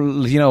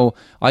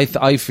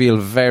feel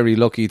very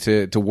lucky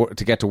to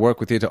get to work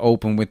with you, to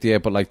open with you,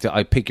 but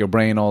I pick your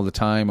brain all the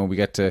time, and we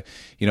get to,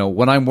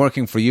 when I'm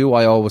working for you,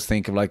 I always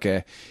think of I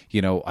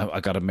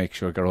got to make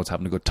sure Garrod's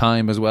having a good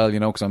time as well,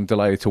 because I'm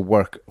delighted to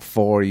work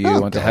for you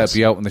and to help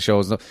you out in the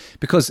shows,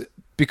 because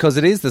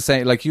it is the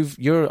same. Like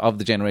you're of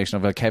the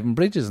generation of Kevin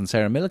Bridges and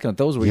Sarah Millican;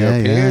 those were your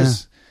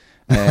peers.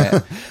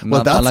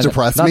 Well, that's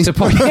depressing me.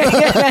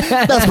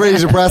 That's pretty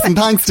depressing.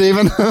 Thanks,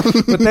 Stephen.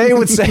 But they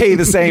would say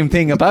the same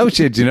thing about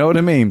you. Do you know what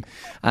I mean?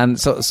 And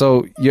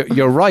so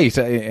you're right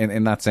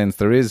in that sense.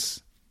 There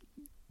is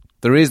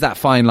that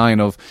fine line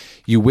of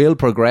you will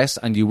progress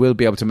and you will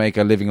be able to make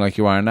a living like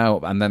you are now,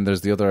 and then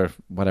there's the other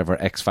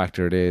whatever X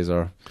factor it is,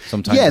 or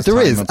sometimes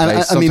there is.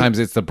 And sometimes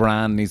it's the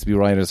brand needs to be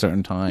right at a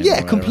certain time.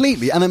 Yeah,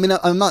 completely. And I mean,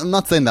 I'm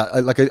not saying that.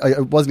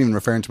 I wasn't even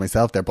referring to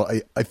myself there, but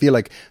I feel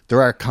like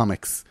there are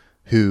comics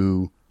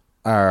who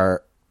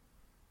are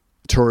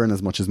touring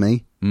as much as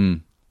me,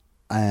 and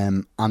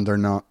they're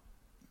not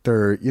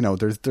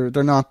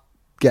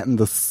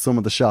getting some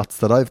of the shots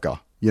that I've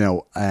got,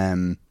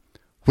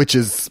 which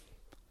is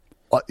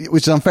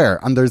unfair.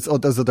 And there's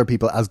other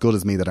people as good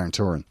as me that aren't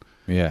touring.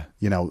 Yeah,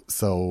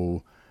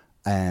 so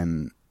I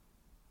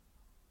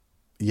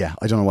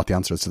don't know what the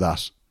answer is to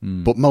that,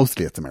 but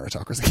mostly it's a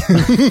meritocracy.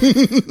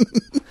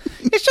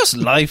 It's just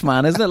life,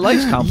 man, isn't it?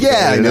 Life's complicated.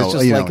 Yeah, I know. It's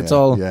just it's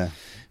all. Yeah.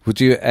 Would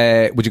you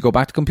go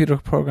back to computer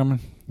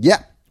programming?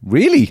 Yeah.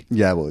 Really?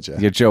 Yeah, I would, yeah.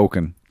 You're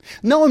joking.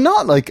 No, I'm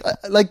not. Like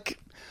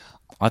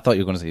I thought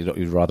you were going to say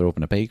you'd rather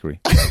open a bakery.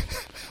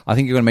 I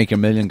think you're going to make your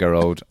million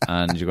Garrod,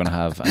 and you're going to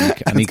have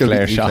an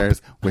Eclair shop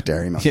with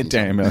dairy milk. Yeah,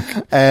 dairy milk.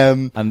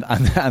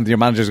 And your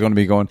manager's going to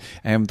be going,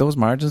 those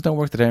margins don't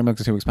work. The dairy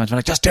milk are too expensive. I'm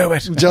like, just do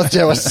it. Just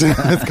do it.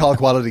 It's called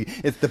quality.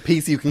 It's the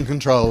piece you can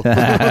control.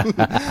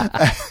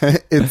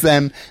 It's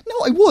no,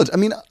 I would. I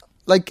mean,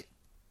 like,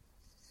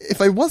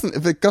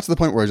 if it got to the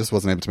point where I just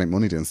wasn't able to make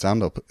money doing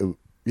stand-up,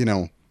 you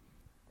know,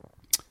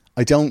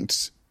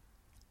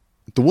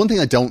 the one thing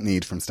I don't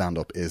need from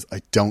stand-up is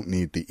I don't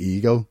need the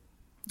ego.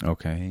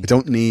 Okay. I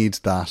don't need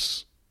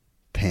that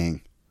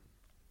thing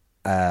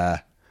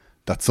that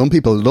some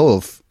people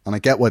love, and I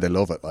get why they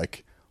love it,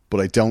 like, but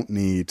I don't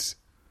need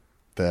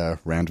the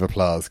round of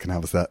applause, can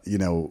have us that, you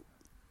know,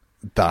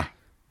 that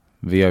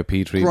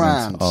VIP treatment,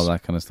 grand. all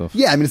that kind of stuff.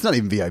 Yeah, I mean, it's not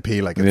even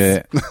VIP, like,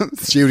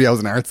 it's studios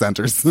and art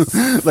centres.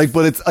 Like,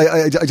 but it's,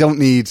 I don't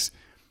need...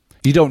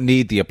 You don't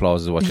need the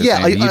applause, is what you're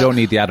saying. You don't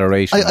need the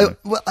adoration.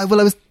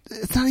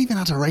 It's not even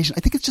adoration. I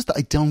think it's just that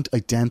I don't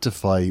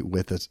identify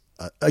with it.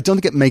 I don't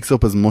think it makes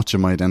up as much of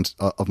my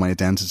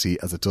identity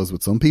as it does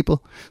with some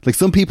people. Like,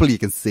 some people you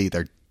can see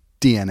their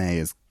DNA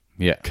is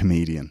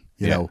comedian,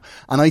 you know.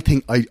 And I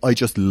think I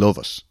just love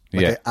it.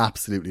 Like, I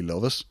absolutely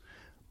love it.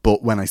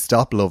 But when I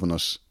stop loving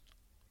it,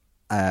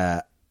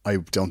 I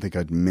don't think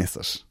I'd miss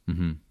it.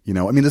 Mm-hmm. You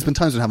know, I mean, there's been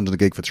times when I haven't done a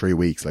gig for 3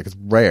 weeks. Like, it's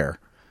rare.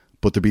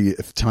 But there'd be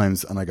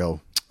times and I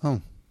go, oh,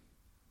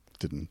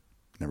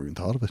 never even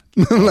thought of it.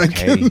 Like,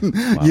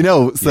 wow. You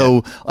know,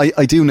 so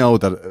I do know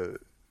that,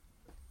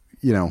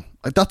 you know,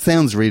 that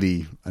sounds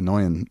really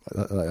annoying.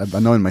 I'm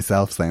annoying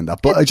myself saying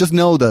that, but I just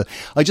know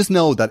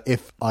that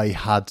if I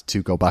had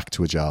to go back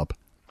to a job,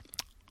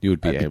 you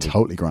would be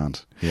totally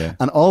grand. Yeah.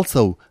 And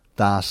also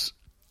that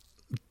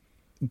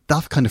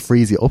kind of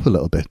frees you up a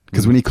little bit,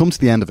 because when you come to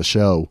the end of a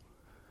show,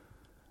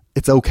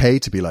 it's okay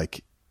to be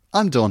like,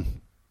 I'm done,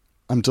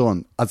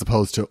 as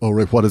opposed to, oh,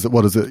 right, what is it?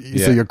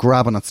 Yeah. So you're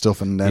grabbing at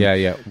stuff and then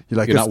you're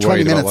like, it's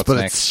 20 minutes,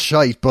 but it's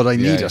shite, but I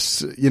need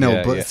it, you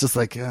know, but it's just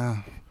like,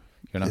 you're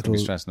not going to be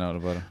stressing out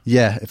about it.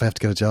 Yeah, if I have to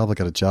get a job, I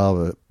get a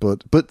job.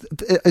 But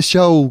a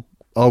show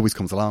always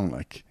comes along,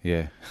 like,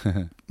 yeah.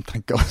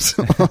 Thank God.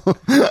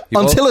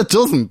 Until it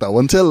doesn't, though.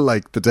 Until,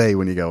 like, the day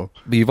when you go.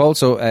 But you've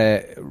also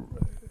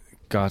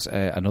got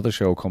another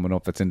show coming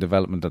up that's in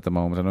development at the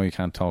moment. I know you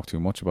can't talk too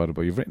much about it,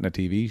 but you've written a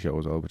TV show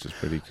as well, which is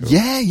pretty cool.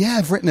 Yeah,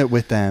 I've written it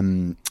with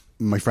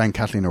my friend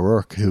Kathleen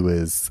O'Rourke, who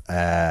is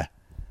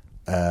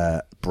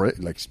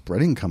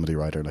brilliant comedy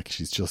writer. Like,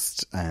 she's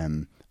just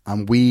and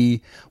we've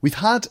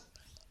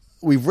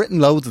written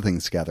loads of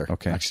things together.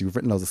 Okay, actually, we've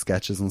written loads of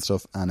sketches and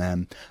stuff,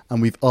 and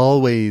we've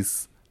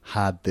always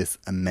had this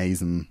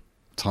amazing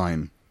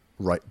time.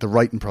 Right, the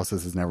writing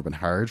process has never been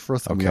hard for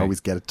us, and we always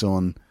get it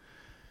done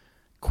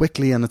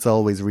quickly, and it's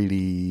always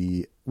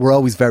we're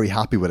always very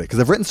happy with it, because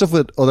I've written stuff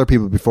with other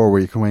people before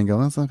where you come away and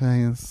go, that's okay,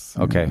 you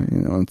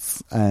know,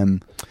 it's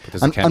and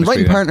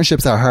writing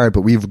partnerships are hard,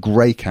 but we have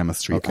great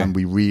chemistry, and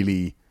we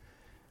really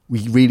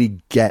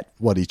get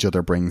what each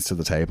other brings to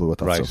the table with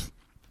that stuff.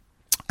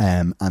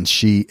 And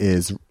she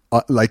is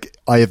like,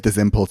 I have this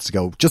impulse to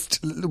go,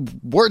 just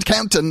word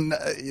count, and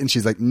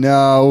she's like,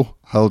 no,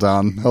 hold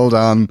on,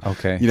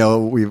 okay, you know,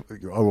 we've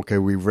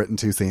written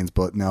 2 scenes,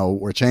 but no,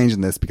 we're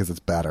changing this because it's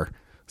better.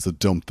 So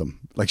dump them.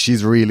 Like,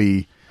 she's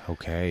really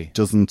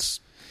doesn't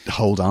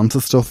hold on to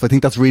stuff. I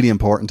think that's really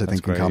important. I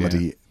think in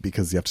comedy,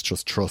 because you have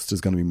to trust there's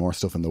going to be more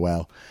stuff in the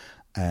well.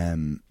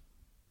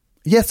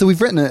 So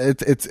we've written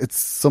it. It's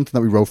something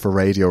that we wrote for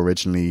radio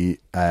originally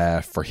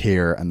for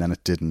here, and then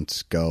it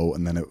didn't go,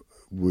 and then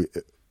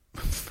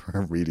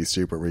for a really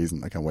stupid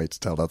reason. I can't wait to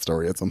tell that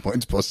story at some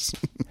point, but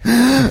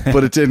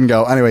but it didn't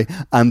go anyway.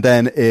 And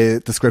then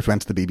the script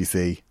went to the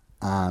BBC,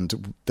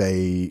 and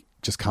they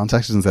just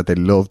contacted and said they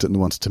loved it and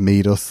wanted to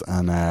meet us,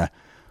 and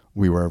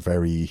we were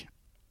very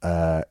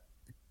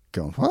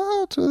going,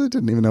 what? I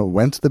didn't even know it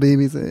went to the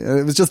BBC.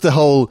 It was just the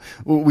whole,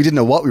 we didn't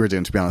know what we were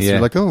doing, to be honest. We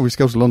were like, oh, we should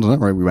go to London.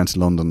 Right, we went to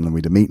London and we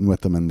had a meeting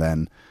with them, and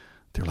then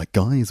they were like,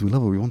 guys, we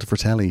love it, we want it for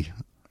telly.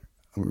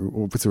 So we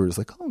were just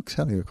like, oh,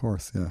 telly, of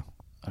course, yeah.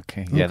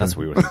 Okay, yeah, that's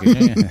what we were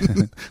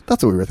thinking.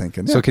 That's what we were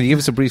thinking. Yeah. So, can you give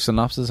us a brief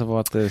synopsis of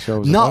what the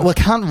show is about? No, well, I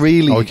can't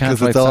really,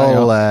 because it's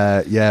all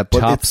but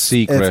top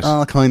secret. It's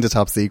all kind of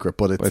top secret,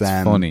 but it's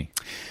funny.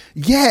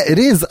 Yeah, it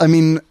is. I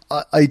mean,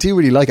 I do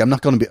really like it. I'm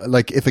not going to be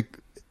like, if it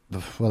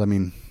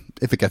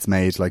gets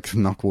made, like,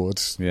 knock wood.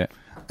 Yeah.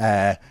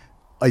 I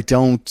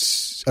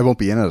won't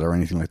be in it or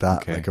anything like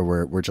that. Okay. Like,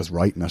 we're just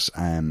writing it,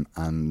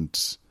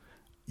 and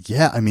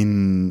yeah, I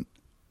mean,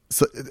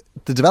 so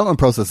the development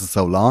process is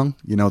so long,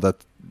 you know, that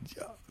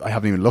I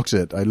haven't even looked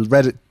at it. I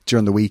read it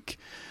during the week,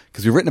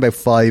 because we've written about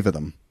 5 of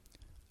them,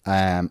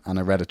 and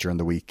I read it during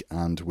the week,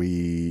 and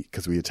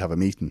because we had to have a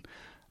meeting,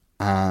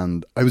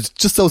 and I was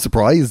just so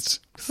surprised.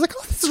 I was like,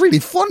 oh, this is really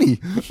funny.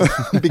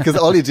 Because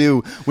all you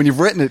do when you've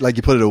written it, like,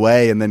 you put it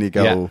away and then you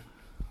go,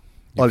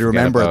 all you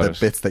remember are the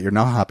bits that you're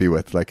not happy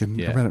with. Like,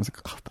 and I read it, I was like,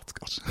 oh, that's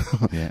good.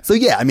 Yeah. So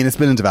yeah, I mean, it's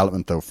been in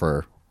development though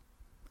for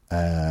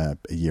a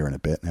year and a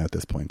bit now at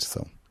this point.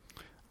 So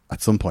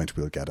at some point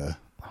we'll get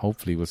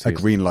hopefully we'll see a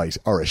green light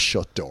or a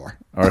shut door.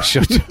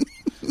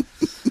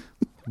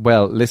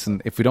 Well,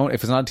 listen, if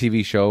it's not a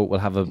TV show,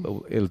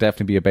 it'll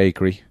definitely be a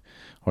bakery,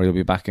 or you'll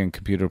be back in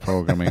computer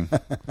programming.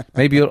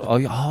 Maybe you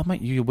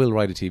will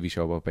write a TV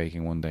show about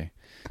baking one day.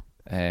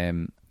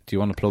 Do you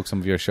want to plug some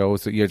of your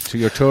shows,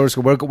 your tours?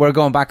 We're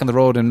going back on the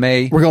road in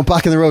May. We're going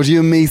back on the road,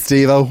 you and me,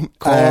 Steve-O.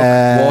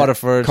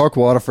 Cork,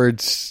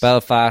 Waterford,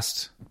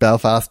 Belfast,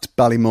 Belfast,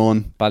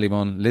 Ballymun,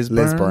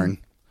 Lisburn.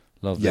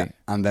 Lovely. Yeah,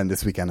 and then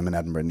this weekend I'm in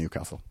Edinburgh,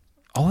 Newcastle.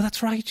 Oh,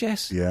 that's right,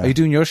 yes. Yeah. Are you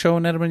doing your show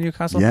in Edinburgh,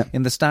 Newcastle? Yeah.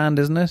 In the Stand,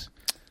 isn't it?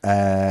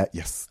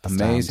 Yes. the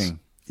Amazing.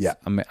 Stand.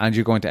 Yeah. And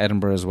you're going to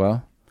Edinburgh as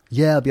well?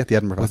 Yeah, I'll be at the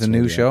Edinburgh With a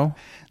Festival, new yeah. show?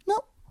 No.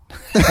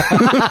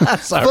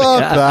 Sorry. Fuck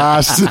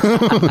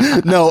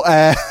that. No.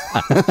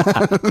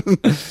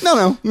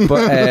 No.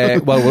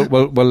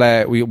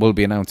 But we'll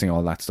be announcing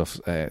all that stuff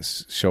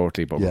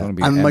shortly. But we're Yeah. going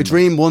to be. And my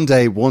dream one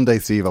day,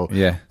 Steve-O,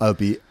 Yeah. I'll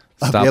be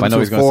Stop, able I know to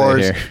he's gonna say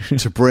afford here.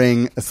 to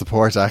bring a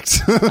support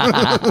act.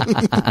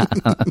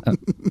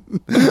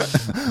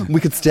 We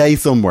could stay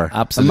somewhere.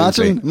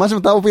 Absolutely. Imagine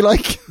what that would be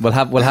like. We'll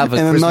have a in a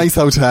Christmas- nice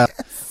hotel.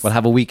 We'll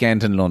have a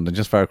weekend in London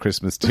just for our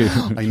Christmas too.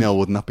 I know,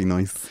 wouldn't that be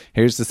nice?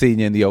 Here's to seeing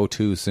you in the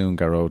O2 soon,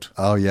 Garrod.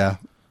 Oh yeah.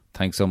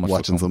 Thanks so much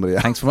Watching for coming.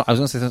 somebody else. I was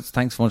going to say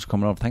thanks so much for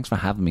coming over. Thanks for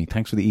having me.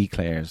 Thanks for the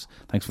eclairs.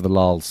 Thanks for the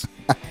lols.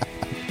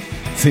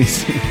 See you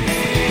soon.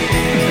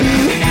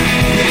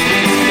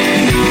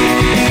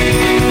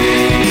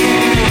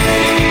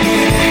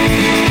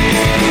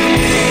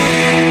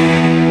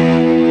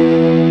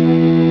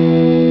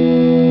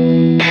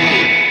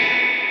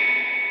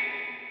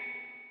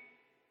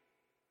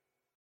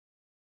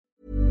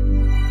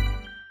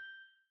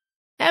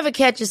 Ever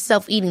catch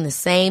yourself eating the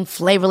same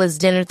flavorless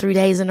dinner 3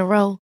 days in a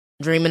row?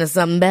 Dreaming of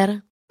something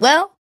better?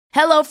 Well,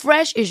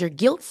 HelloFresh is your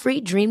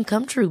guilt-free dream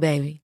come true,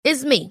 baby.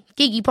 It's me,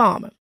 Keke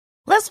Palmer.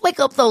 Let's wake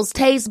up those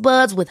taste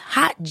buds with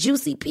hot,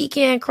 juicy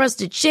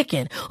pecan-crusted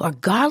chicken or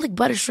garlic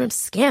butter shrimp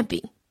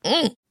scampi.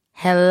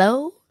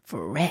 Hello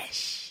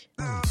Fresh.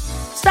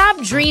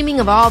 Stop dreaming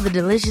of all the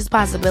delicious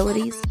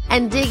possibilities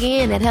and dig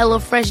in at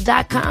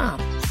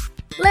HelloFresh.com.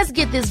 Let's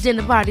get this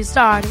dinner party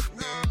started.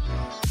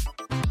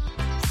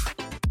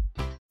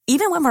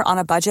 Even when we're on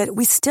a budget,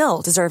 we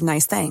still deserve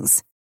nice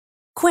things.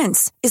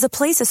 Quince is a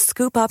place to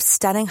scoop up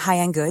stunning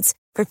high-end goods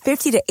for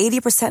 50 to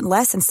 80%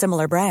 less than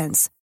similar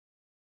brands.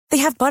 They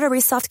have buttery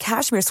soft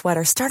cashmere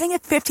sweaters starting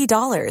at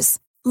 $50,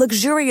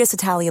 luxurious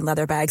Italian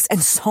leather bags,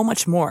 and so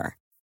much more.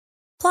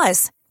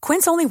 Plus,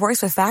 Quince only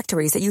works with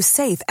factories that use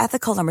safe,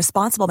 ethical, and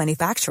responsible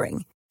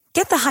manufacturing.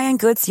 Get the high-end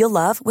goods you'll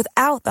love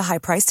without the high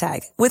price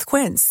tag with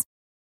Quince.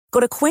 Go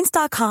to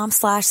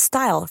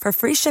quince.com/style for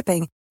free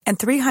shipping and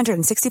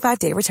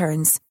 365-day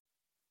returns.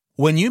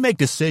 When you make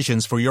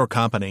decisions for your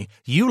company,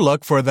 you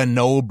look for the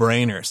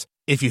no-brainers.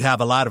 If you have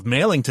a lot of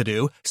mailing to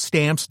do,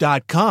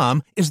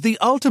 Stamps.com is the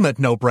ultimate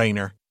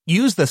no-brainer.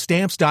 Use the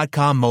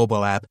Stamps.com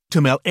mobile app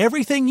to mail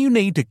everything you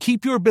need to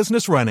keep your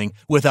business running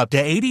with up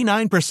to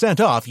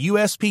 89% off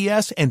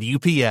USPS and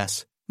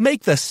UPS.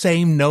 Make the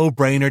same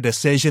no-brainer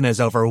decision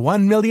as over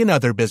 1 million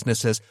other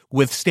businesses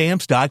with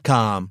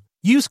Stamps.com.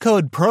 Use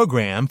code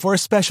PROGRAM for a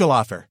special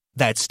offer.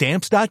 That's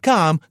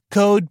Stamps.com,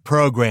 code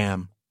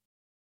PROGRAM.